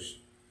makers,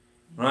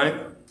 right?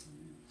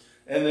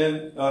 And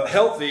then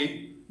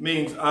healthy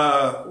means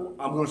I'm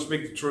going to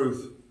speak the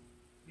truth.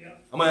 Yeah.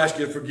 I'm going to ask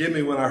you to forgive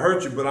me when I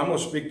hurt you, but I'm going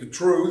to speak the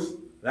truth.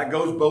 That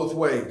goes both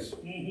ways.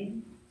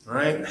 All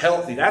right?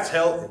 Healthy. That's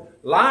healthy.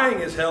 Lying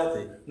is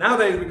healthy.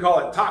 Nowadays we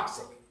call it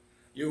toxic.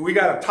 We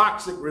got a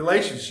toxic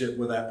relationship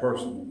with that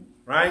person,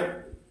 right?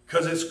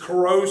 Because it's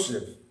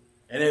corrosive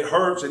and it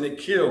hurts and it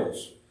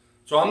kills.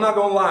 So I'm not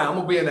going to lie. I'm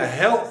going to be in a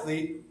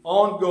healthy,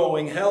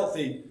 ongoing,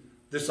 healthy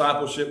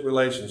discipleship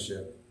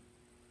relationship.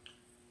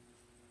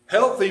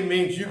 Healthy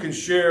means you can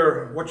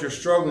share what you're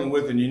struggling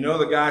with and you know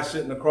the guy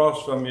sitting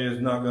across from you is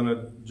not going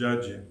to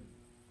judge you.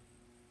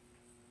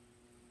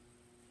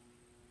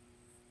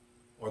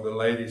 Or the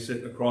lady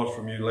sitting across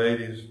from you,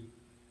 ladies.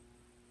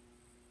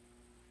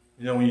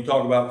 You know, when you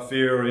talk about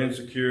fear or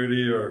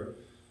insecurity or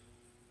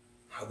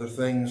other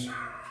things,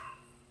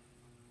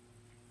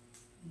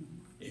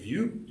 if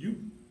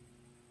you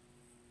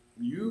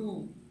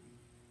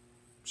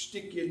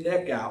stick your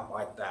neck out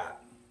like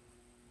that,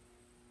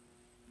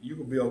 you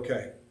will be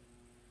okay.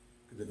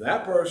 Because if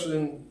that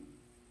person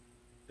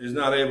is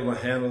not able to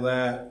handle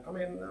that, I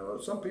mean,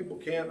 some people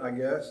can't, I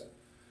guess.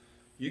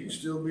 You can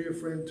still be a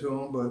friend to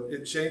them, but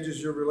it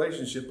changes your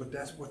relationship. But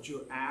that's what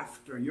you're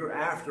after. You're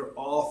after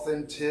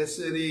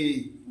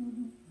authenticity.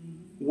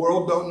 The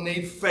world don't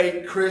need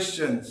fake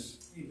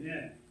Christians.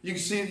 Amen. You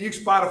can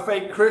spot a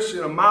fake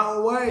Christian a mile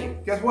away.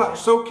 Guess what?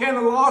 So can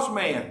a lost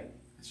man.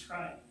 That's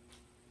right.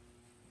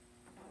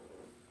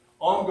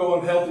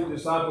 Ongoing, healthy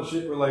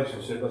discipleship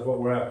relationship. That's what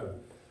we're after.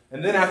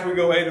 And then after we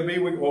go A to B,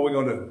 what are we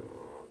going to do?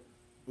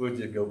 We'll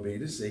just go B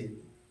to C.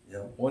 You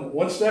know,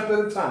 one step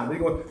at a time.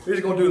 We're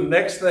just going to do the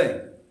next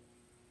thing.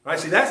 Right?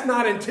 See, that's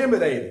not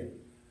intimidating.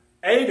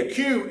 A to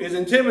Q is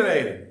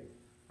intimidating.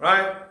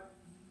 Right?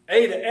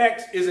 A to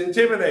X is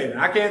intimidating.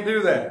 I can't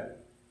do that.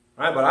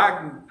 Right? But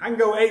I can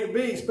go A to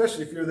B,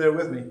 especially if you're there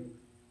with me.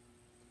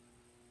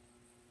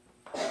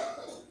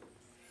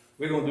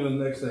 We're going to do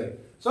the next thing.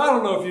 So I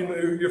don't know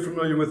if you're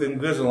familiar with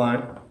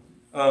Invisalign.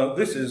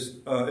 This is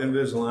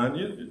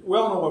Invisalign. We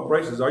all know what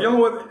braces are.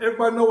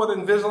 Everybody know what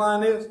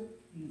Invisalign is?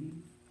 Mm-hmm.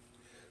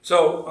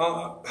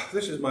 So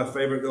this is my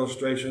favorite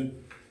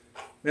illustration.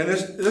 And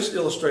this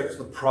illustrates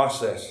the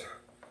process.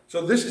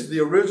 So this is the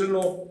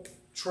original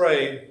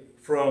tray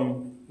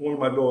from one of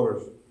my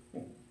daughters.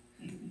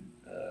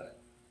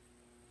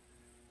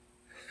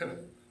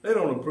 They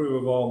don't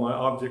approve of all my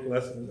object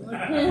lessons.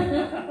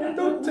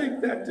 Don't take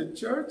that to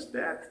church,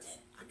 Dad.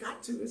 I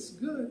got to. It's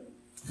good.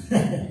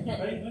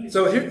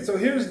 So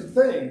here's the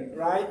thing,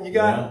 right? You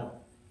got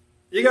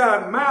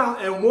a mouth,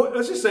 and one,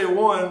 let's just say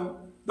one.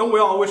 Don't we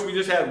all wish we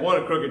just had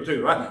one crooked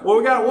tooth, right? Well,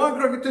 we got one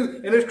crooked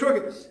tooth, and it's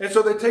crooked, and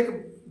so they take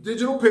a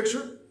digital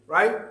picture,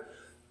 right?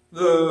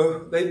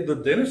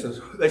 The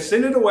dentist, they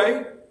send it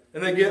away,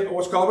 and they get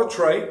what's called a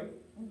tray,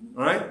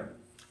 right?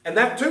 And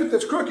that tooth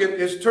that's crooked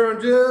is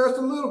turned just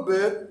a little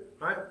bit,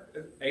 right?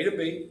 A to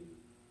B,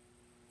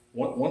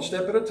 one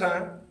step at a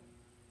time.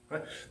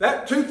 Right?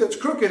 That tooth that's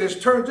crooked is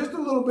turned just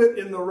a little bit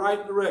in the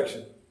right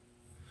direction.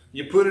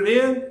 You put it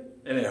in,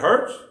 and it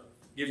hurts,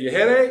 gives you a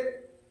headache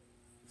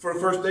for the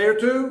first day or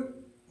two.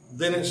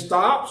 Then it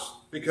stops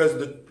because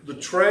the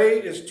tray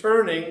is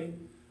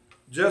turning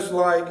just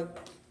like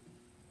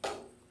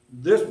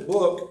this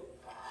book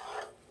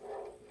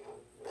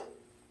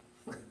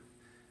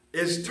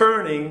is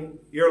turning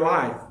your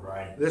life.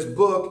 Right. This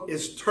book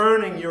is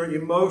turning your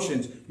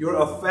emotions, your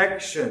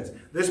affections.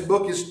 This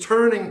book is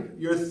turning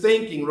your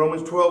thinking,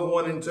 Romans 12,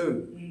 1 and 2.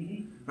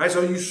 Mm-hmm. Right,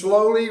 so you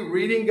slowly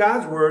reading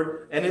God's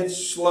Word, and it's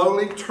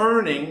slowly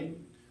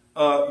turning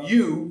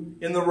you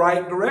in the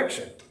right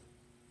direction.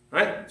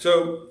 Right?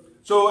 So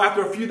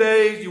after a few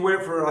days, you wear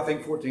it for, I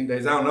think, 14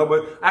 days. I don't know.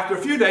 But after a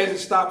few days, it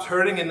stops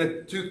hurting, and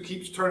the tooth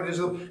keeps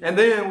turning. And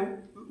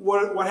then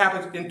what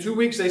happens? In 2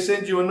 weeks, they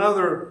send you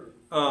another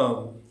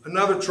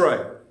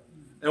tray.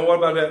 And what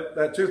about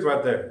that tooth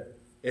right there?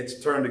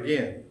 It's turned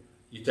again.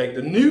 You take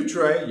the new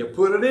tray, you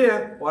put it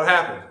in. What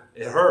happens?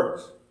 It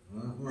hurts.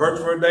 Mm-hmm.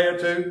 Hurts for a day or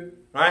two.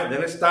 Right?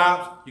 Then it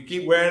stops. You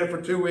keep wearing it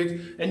for 2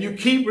 weeks. And you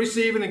keep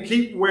receiving and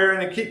keep wearing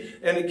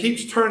and it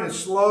keeps turning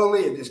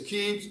slowly. It just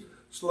keeps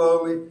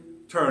slowly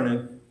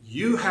turning.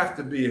 You have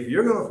to be, if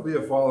you're going to be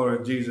a follower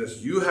of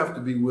Jesus, you have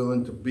to be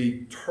willing to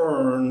be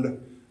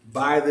turned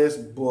by this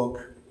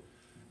book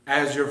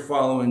as you're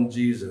following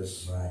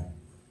Jesus. Right.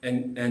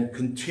 And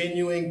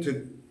continuing to,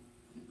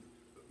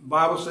 the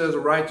Bible says a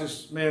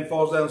righteous man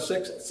falls down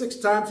six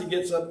times, he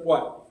gets up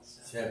what?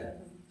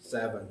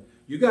 Seven.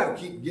 You got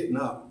to keep getting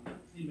up.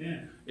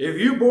 Amen. If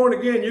you're born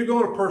again, you're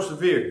going to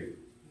persevere.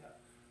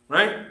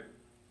 Right?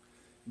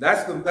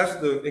 That's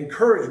the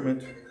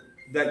encouragement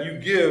that you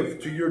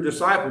give to your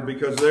disciple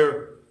because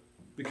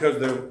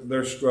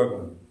they're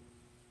struggling.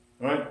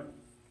 Right?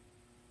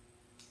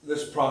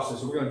 This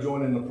process, we're going to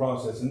join in the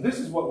process. And this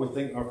is what we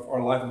think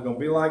our life is going to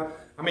be like.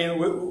 I mean,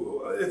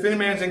 if any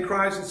man's in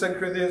Christ, in 2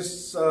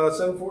 Corinthians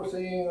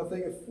 7:14, I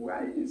think it's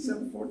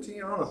 7:14, I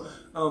don't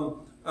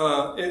know.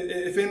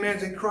 If any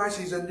man's in Christ,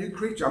 he's a new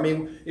creature. I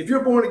mean, if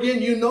you're born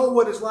again, you know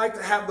what it's like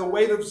to have the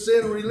weight of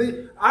sin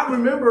relieved. I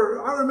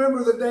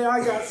remember the day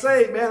I got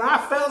saved, man. I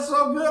felt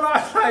so good.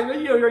 I was like,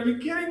 are you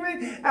kidding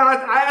me? And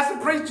I asked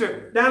the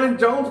preacher down in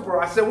Jonesboro,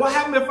 I said, what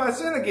happened if I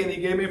sin again?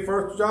 He gave me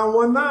 1 John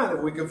 1:9.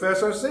 If we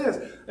confess our sins,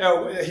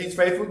 he's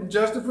faithful and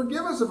just to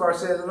forgive us of our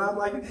sins. And I'm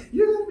like,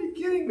 you're going to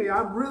be kidding me.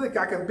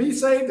 I can be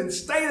saved and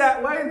stay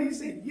that way. And he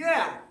said,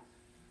 yeah.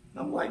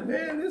 I'm like,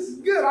 man, this is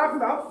good.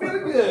 I'm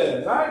feeling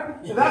good, right?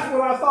 And that's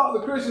what I thought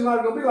the Christian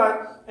life was going to be like.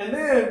 And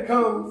then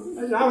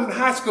I was in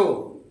high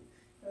school.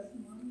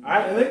 All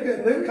right?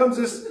 And then comes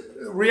this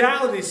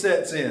reality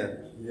sets in.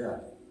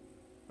 Yeah.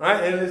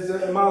 Right?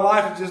 And my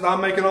life is just,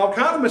 I'm making all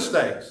kinds of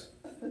mistakes.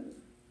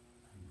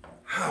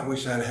 I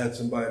wish I'd had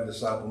somebody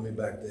disciple me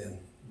back then.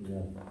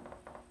 Yeah.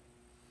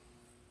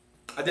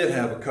 I did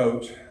have a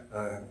coach.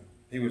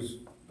 He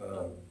wasn't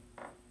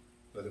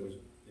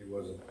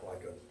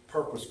like a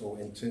purposeful,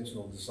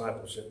 intentional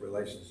discipleship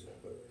relationship.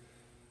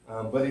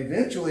 But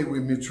eventually we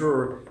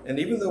mature, and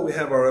even though we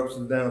have our ups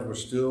and downs, we're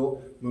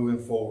still moving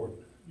forward.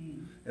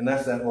 And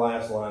that's that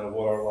last line of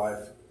what our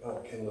life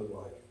can look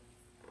like.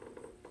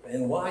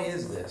 And why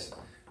is this?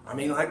 I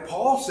mean, like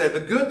Paul said, the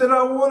good that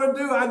I want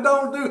to do, I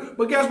don't do.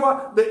 But guess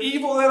what? The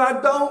evil that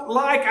I don't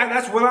like,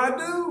 that's what I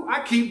do.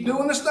 I keep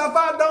doing the stuff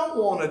I don't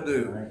want to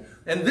do. Right.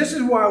 And this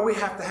is why we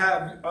have to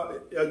have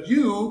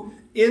you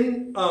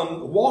in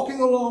walking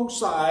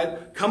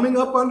alongside, coming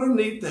up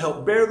underneath to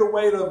help bear the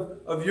weight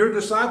of your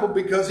disciple,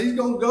 because he's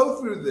going to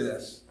go through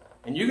this.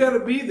 And you got to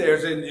be there.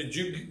 Saying, did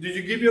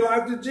you give your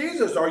life to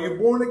Jesus? Are you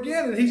born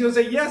again? And he's going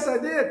to say, yes, I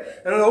did.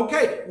 And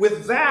okay,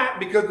 with that,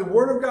 because the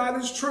Word of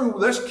God is true,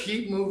 let's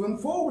keep moving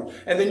forward.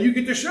 And then you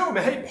get to show him,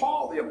 hey,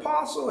 Paul the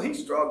apostle, he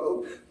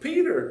struggled.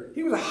 Peter,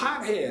 he was a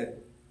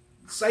hothead,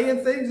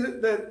 saying things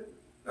that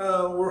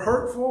were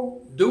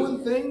hurtful,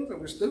 doing things that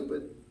were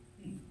stupid.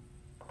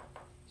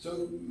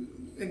 So,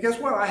 and guess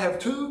what? I have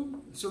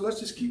two, so let's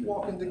just keep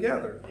walking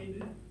together.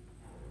 Amen.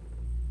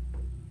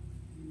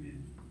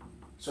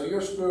 So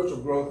your spiritual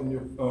growth and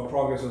your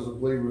progress as a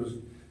believer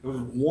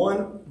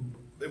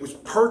it was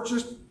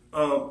purchased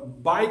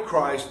by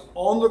Christ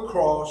on the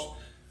cross.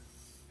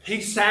 He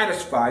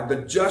satisfied the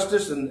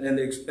justice and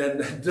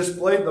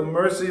displayed the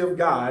mercy of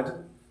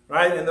God,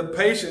 right, and the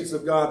patience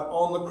of God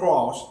on the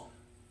cross.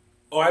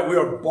 All right, we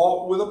are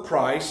bought with a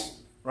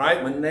price,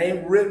 right? My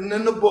name written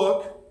in the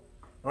book.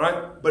 All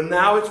right? But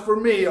now it's for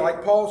me,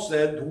 like Paul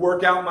said, to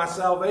work out my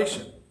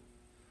salvation.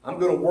 I'm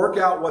going to work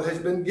out what has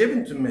been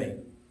given to me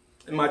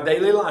in my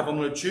daily life. I'm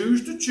going to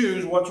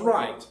choose what's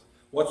right,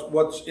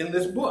 what's in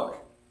this book.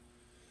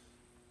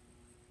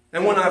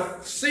 And when I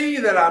see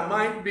that I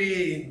might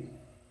be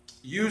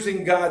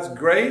using God's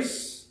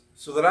grace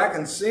so that I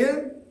can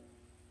sin,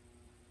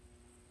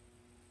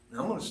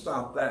 I'm going to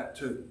stop that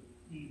too,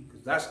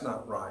 because that's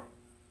not right.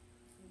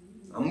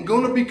 I'm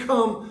going to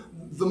become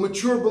the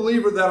mature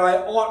believer that I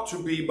ought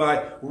to be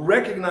by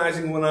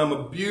recognizing when I'm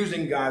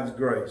abusing God's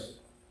grace.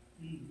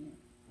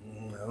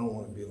 I don't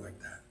want to be like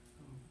that.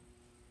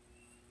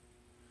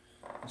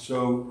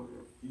 So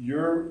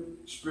your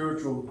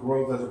spiritual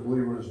growth as a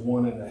believer is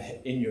one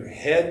in your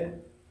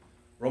head.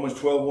 Romans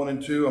 12, 1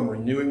 and 2, I'm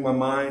renewing my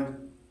mind.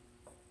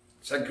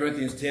 2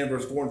 Corinthians 10,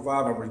 verse 4 and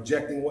 5, I'm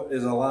rejecting what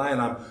is a lie and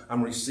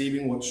I'm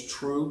receiving what's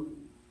true.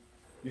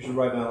 You should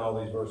write down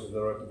all these verses that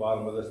are at the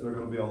bottom of this. They're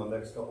going to be on the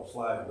next couple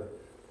slides. But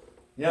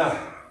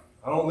yeah,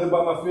 I don't live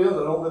by my feelings.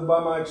 I don't live by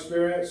my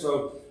experience.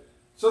 So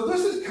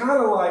this is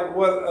kind of like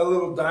what a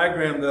little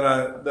diagram that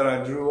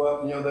I drew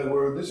up.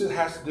 This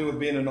has to do with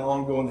being in an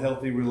ongoing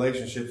healthy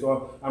relationship.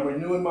 So I'm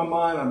renewing my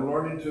mind. I'm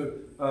learning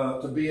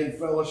to be in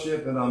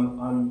fellowship, and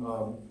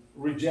I'm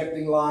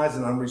rejecting lies,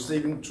 and I'm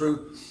receiving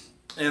truth.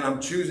 And I'm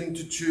choosing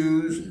to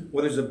choose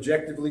what is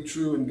objectively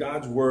true in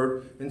God's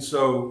Word. And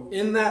so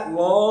in that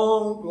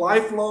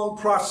lifelong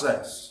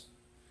process,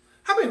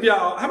 how many of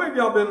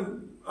y'all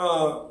been, I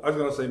was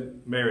going to say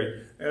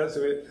married.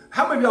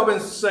 How many of y'all been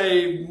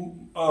saved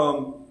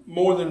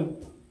more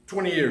than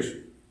 20 years?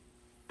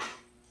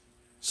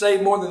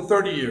 Saved more than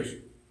 30 years?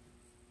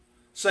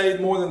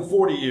 Saved more than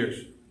 40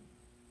 years?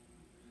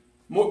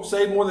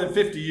 Saved more than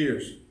 50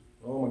 years?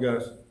 Oh my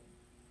gosh.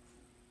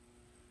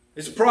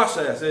 It's a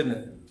process, isn't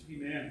it?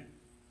 Amen.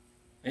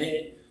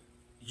 And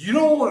you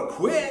don't want to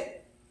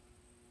quit.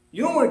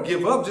 You don't want to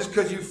give up just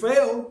because you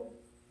failed.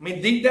 I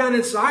mean, deep down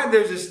inside,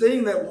 there's this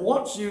thing that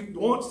wants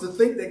to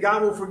think that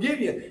God will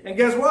forgive you. And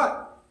guess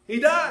what? He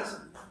does.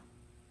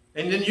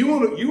 And then you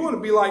want to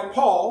be like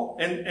Paul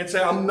and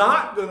say, I'm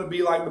not going to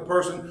be like the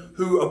person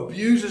who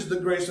abuses the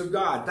grace of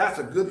God. That's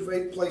a good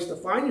place to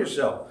find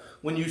yourself.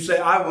 When you say,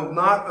 I will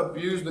not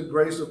abuse the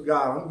grace of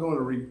God. I'm going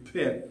to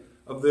repent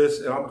of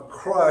this, and I'm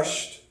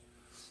crushed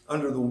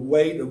under the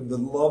weight of the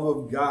love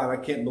of God. I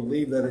can't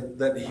believe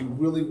that He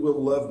really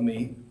will love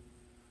me,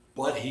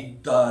 but He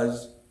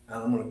does,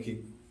 and I'm going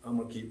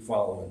to keep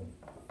following.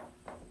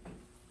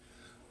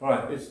 All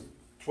right, it's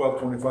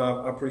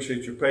 12:25. I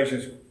appreciate your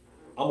patience.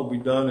 I'm going to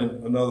be done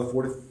in another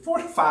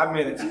 45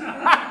 minutes.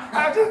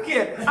 I'm just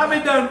kidding. I'll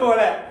be done for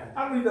that.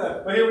 I'll be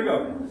done. But here we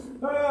go.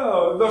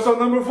 Oh, so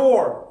number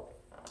 4.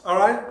 All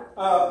right.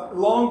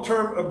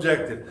 Long-term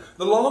objective.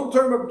 The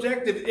long-term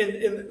objective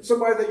in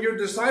somebody that you're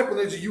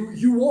discipling is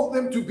you want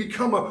them to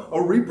become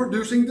a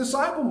reproducing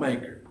disciple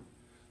maker.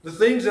 The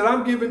things that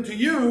I'm giving to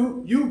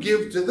you, you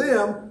give to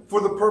them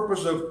for the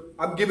purpose of,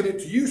 I'm giving it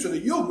to you so that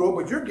you'll grow,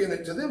 but you're giving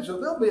it to them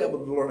so they'll be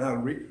able to learn how to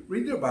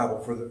read their Bible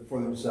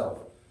for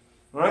themselves.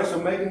 All right,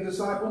 so making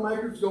disciple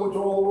makers, go into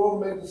all the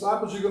world and make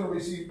disciples, you're going to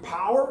receive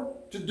power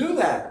to do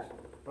that.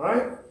 All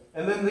right?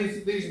 And then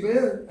these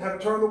men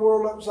have turned the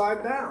world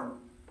upside down.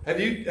 Have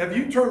you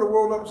turned the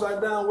world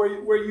upside down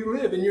where you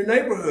live, in your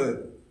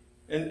neighborhood,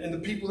 and the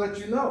people that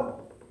you know?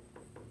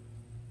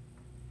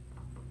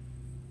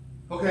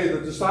 Okay, the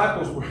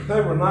disciples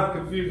they were not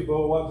confused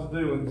about what to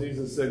do when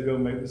Jesus said, go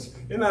make this.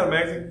 Isn't that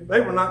amazing?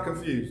 They were not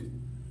confused.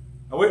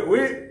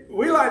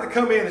 We like to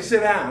come in and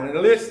sit down and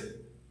listen.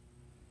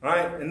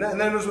 Right? And then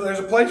there's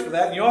a place for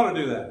that, and you ought to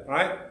do that.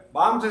 Right? But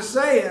I'm just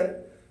saying,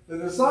 the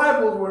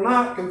disciples were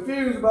not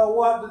confused about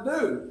what to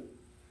do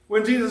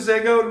when Jesus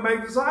said, go to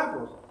make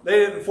disciples. They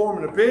didn't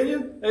form an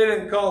opinion. They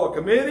didn't call a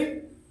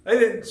committee. They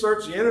didn't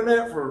search the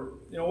internet for,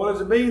 what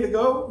does it mean to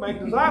go make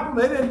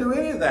disciples? They didn't do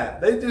any of that.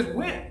 They just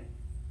went.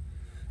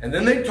 And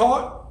then they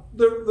taught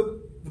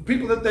the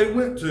people that they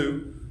went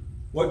to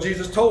what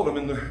Jesus told them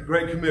in the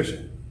Great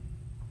Commission.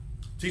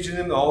 Teaching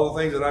them all the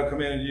things that I've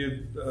commanded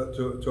you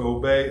to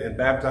obey, and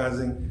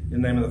baptizing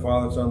in the name of the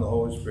Father, Son, and the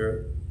Holy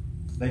Spirit.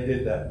 They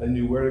did that. They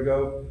knew where to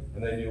go,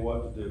 and they knew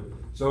what to do.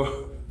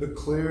 So the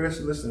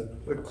clearest,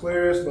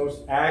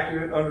 most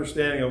accurate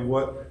understanding of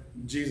what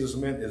Jesus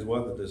meant is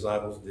what the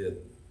disciples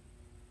did.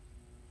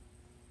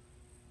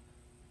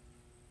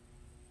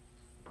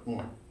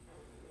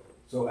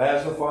 So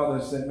as the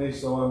Father sent me,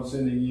 so I'm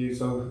sending you.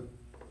 So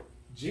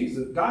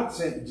God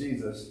sent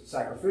Jesus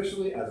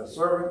sacrificially as a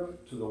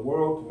servant to the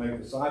world to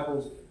make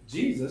disciples.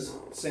 Jesus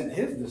sent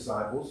his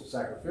disciples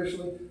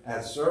sacrificially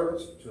as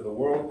servants to the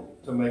world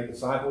to make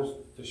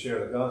disciples, to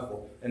share the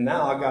gospel. And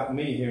now I got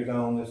me here down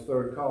on this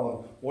third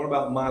column. What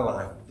about my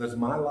life? Does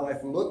my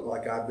life look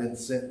like I've been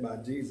sent by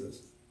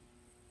Jesus?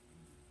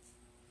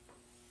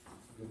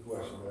 Good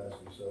question to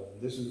ask yourself.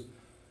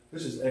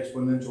 This is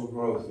exponential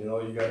growth.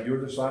 You got your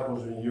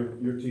disciples, and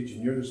you're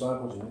teaching your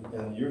disciples,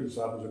 and your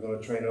disciples are going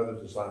to train other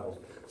disciples.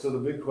 So the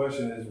big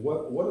question is,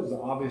 what is the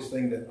obvious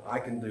thing that I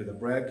can do, that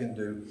Brad can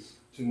do,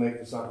 to make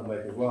disciple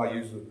makers? Well, I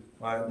use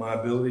my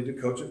ability to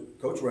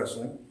coach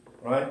wrestling.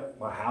 right?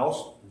 My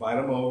house, invite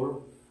them over.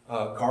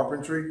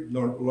 Carpentry,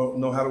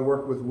 know how to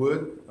work with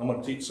wood. I'm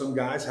going to teach some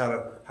guys how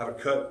to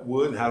cut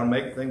wood, how to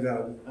make things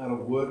out of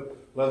wood.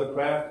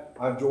 Leathercraft.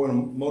 I joined a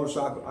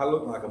motorcycle. I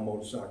look like a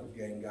motorcycle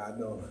gang guy,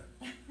 don't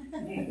I?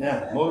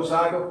 Yeah,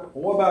 motorcycle.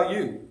 Well, what about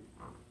you?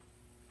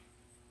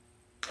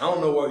 I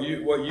don't know what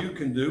you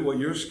can do, what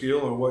your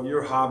skill or what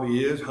your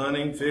hobby is.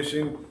 Hunting,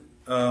 fishing,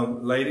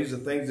 ladies, the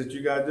things that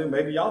you guys do.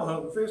 Maybe y'all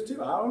hunt and fish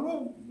too. I don't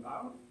know.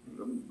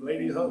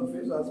 Ladies hunt and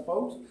fish, I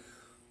suppose.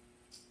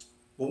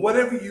 But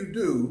whatever you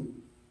do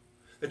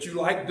that you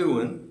like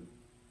doing,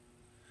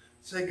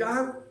 say,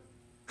 God,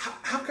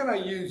 how can I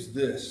use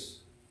this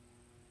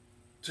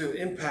to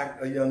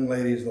impact a young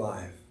lady's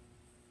life?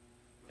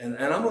 And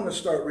I'm going to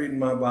start reading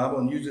my Bible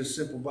and use this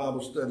simple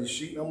Bible study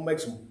sheet. And I'm going to make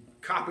some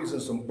copies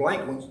and some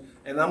blank ones.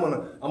 And I'm going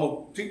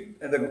to teach,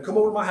 and they're going to come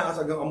over to my house.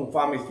 I'm going to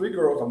find me 3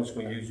 girls. I'm just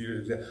going to use you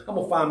as an example. I'm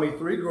going to find me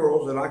 3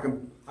 girls that I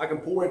can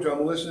pour into.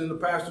 I'm listening to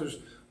pastors'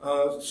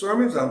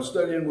 sermons. I'm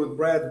studying with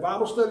Brad's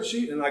Bible study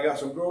sheet, and I got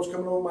some girls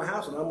coming over to my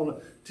house, and I'm going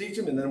to teach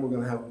them, and then we're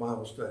going to have a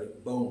Bible study.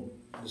 Boom,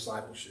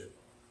 discipleship.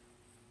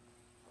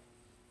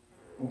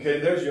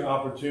 Okay, there's your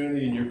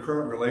opportunity, and your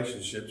current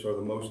relationships are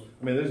the most.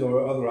 I mean, there's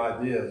other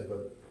ideas,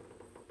 but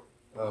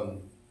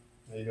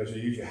you go. So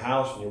use your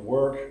house and your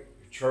work,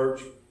 your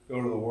church, go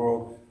to the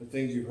world. The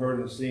things you've heard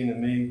and seen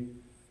in me,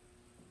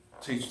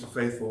 teach the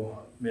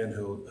faithful men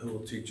who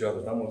will teach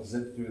others. I'm going to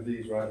zip through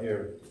these right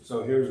here.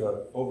 So here's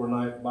an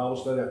overnight Bible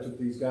study. I took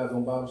these guys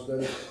on Bible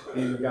study.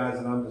 These are guys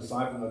that I'm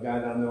discipling. The guy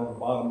down there on the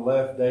bottom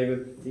left,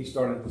 David, he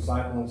started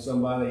discipling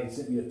somebody. He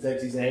sent me a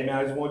text. He said, hey, man,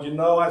 I just want you to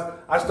know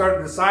I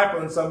started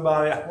discipling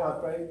somebody. I'm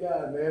like, praise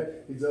God, man.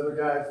 These other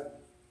guys.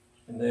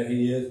 And there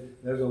he is.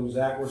 There's old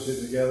Zach. We're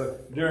sitting together.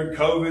 During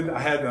COVID, I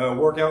had a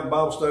workout and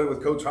Bible study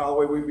with Coach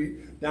Holloway. We'd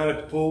be down at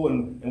the pool,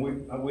 and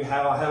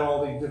I had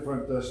all these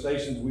different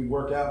stations we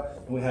work out,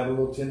 and we have a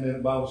little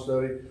 10-minute Bible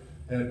study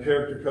and a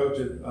character coach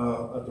at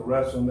the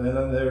wrestling. And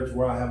then there's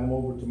where I have them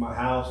over to my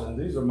house. And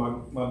these are my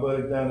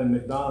buddies down in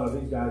McDonough.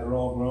 These guys are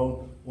all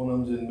grown. One of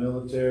them's in the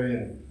military,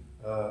 and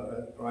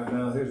right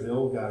now here's the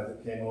old guys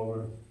that came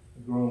over,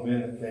 the grown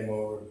men that came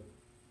over,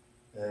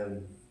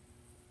 and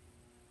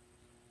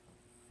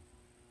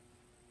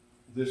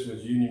this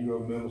was Union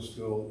Grove Middle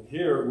School.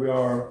 Here we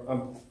are.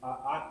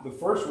 The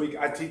first week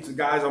I teach the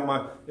guys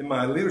in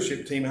my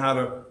leadership team how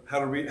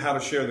to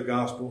share the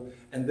gospel,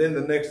 and then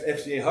the next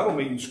FCA huddle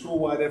meeting,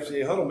 school-wide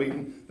FCA huddle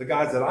meeting, the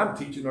guys that I'm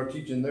teaching are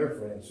teaching their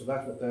friends. So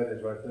that's what that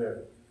is right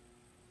there.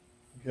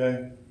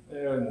 Okay,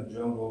 there in the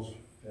jungles,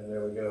 and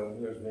there we go.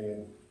 There's me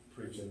and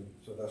preaching.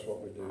 So that's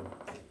what we do.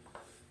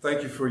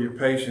 Thank you for your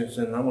patience,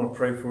 and I'm going to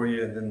pray for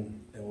you,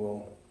 and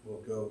we'll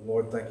go.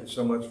 Lord, thank you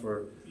so much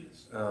for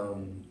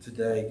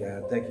today,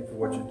 God. Thank you for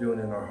what you're doing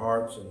in our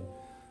hearts, and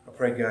I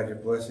pray, God, your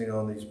blessing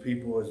on these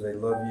people as they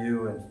love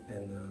you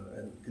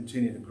and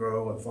continue to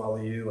grow and follow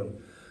you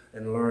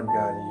and learn,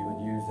 God, that you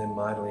would use them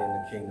mightily in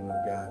the kingdom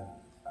of God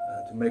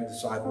to make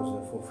disciples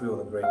and fulfill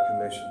the Great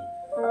Commission.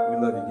 We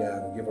love you,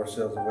 God, and give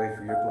ourselves away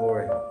for your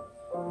glory.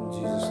 In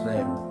Jesus'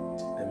 name,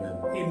 amen.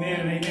 Amen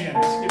and amen.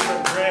 Let's give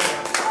Brother Brad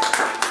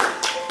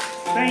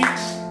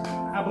thanks.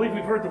 I believe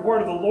we've heard the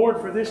word of the Lord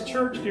for this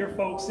church, dear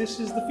folks. This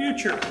is the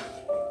future.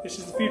 This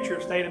is the future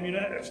of Statham.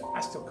 I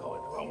still call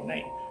it the wrong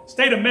name.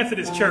 Statham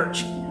Methodist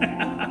Church.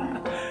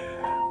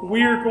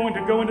 We're going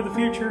to go into the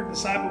future,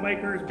 disciple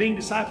makers, being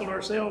discipled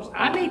ourselves.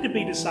 I need to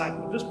be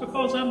discipled. Just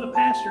because I'm the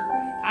pastor,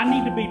 I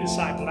need to be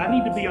discipled. I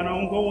need to be an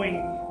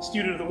ongoing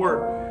student of the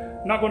Word.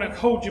 I'm not going to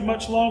hold you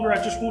much longer.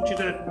 I just want you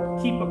to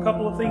keep a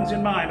couple of things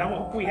in mind. I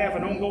hope we have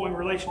an ongoing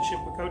relationship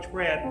with Coach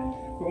Brad.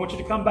 We want you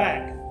to come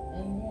back.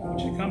 I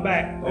want you to come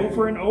back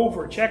over and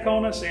over. Check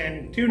on us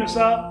and tune us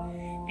up.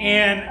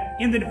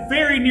 And in the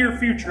very near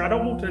future, I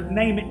don't want to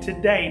name it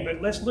today,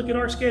 but let's look at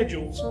our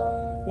schedules.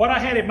 What I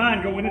had in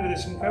mind going into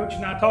this, and Coach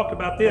and I talked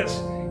about this,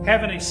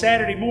 having a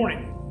Saturday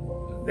morning.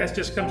 That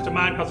just comes to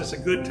mind because it's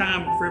a good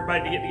time for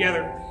everybody to get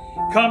together.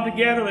 Come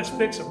together, let's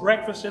fix a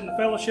breakfast in the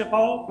fellowship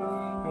hall,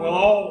 and we'll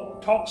all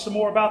talk some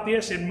more about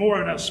this in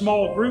a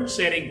small group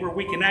setting where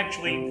we can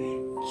actually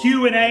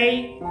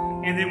Q&A,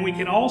 and then we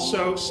can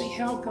also see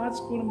how God's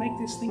going to make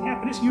this thing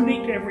happen. It's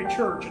unique to every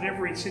church and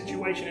every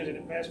situation, isn't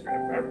it, Pastor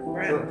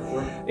Brad?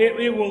 Sure.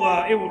 It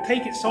will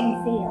take its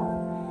own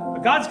form.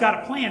 But God's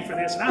got a plan for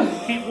this, and I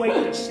can't wait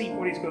to see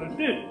what He's going to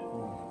do.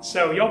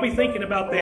 So y'all be thinking about that.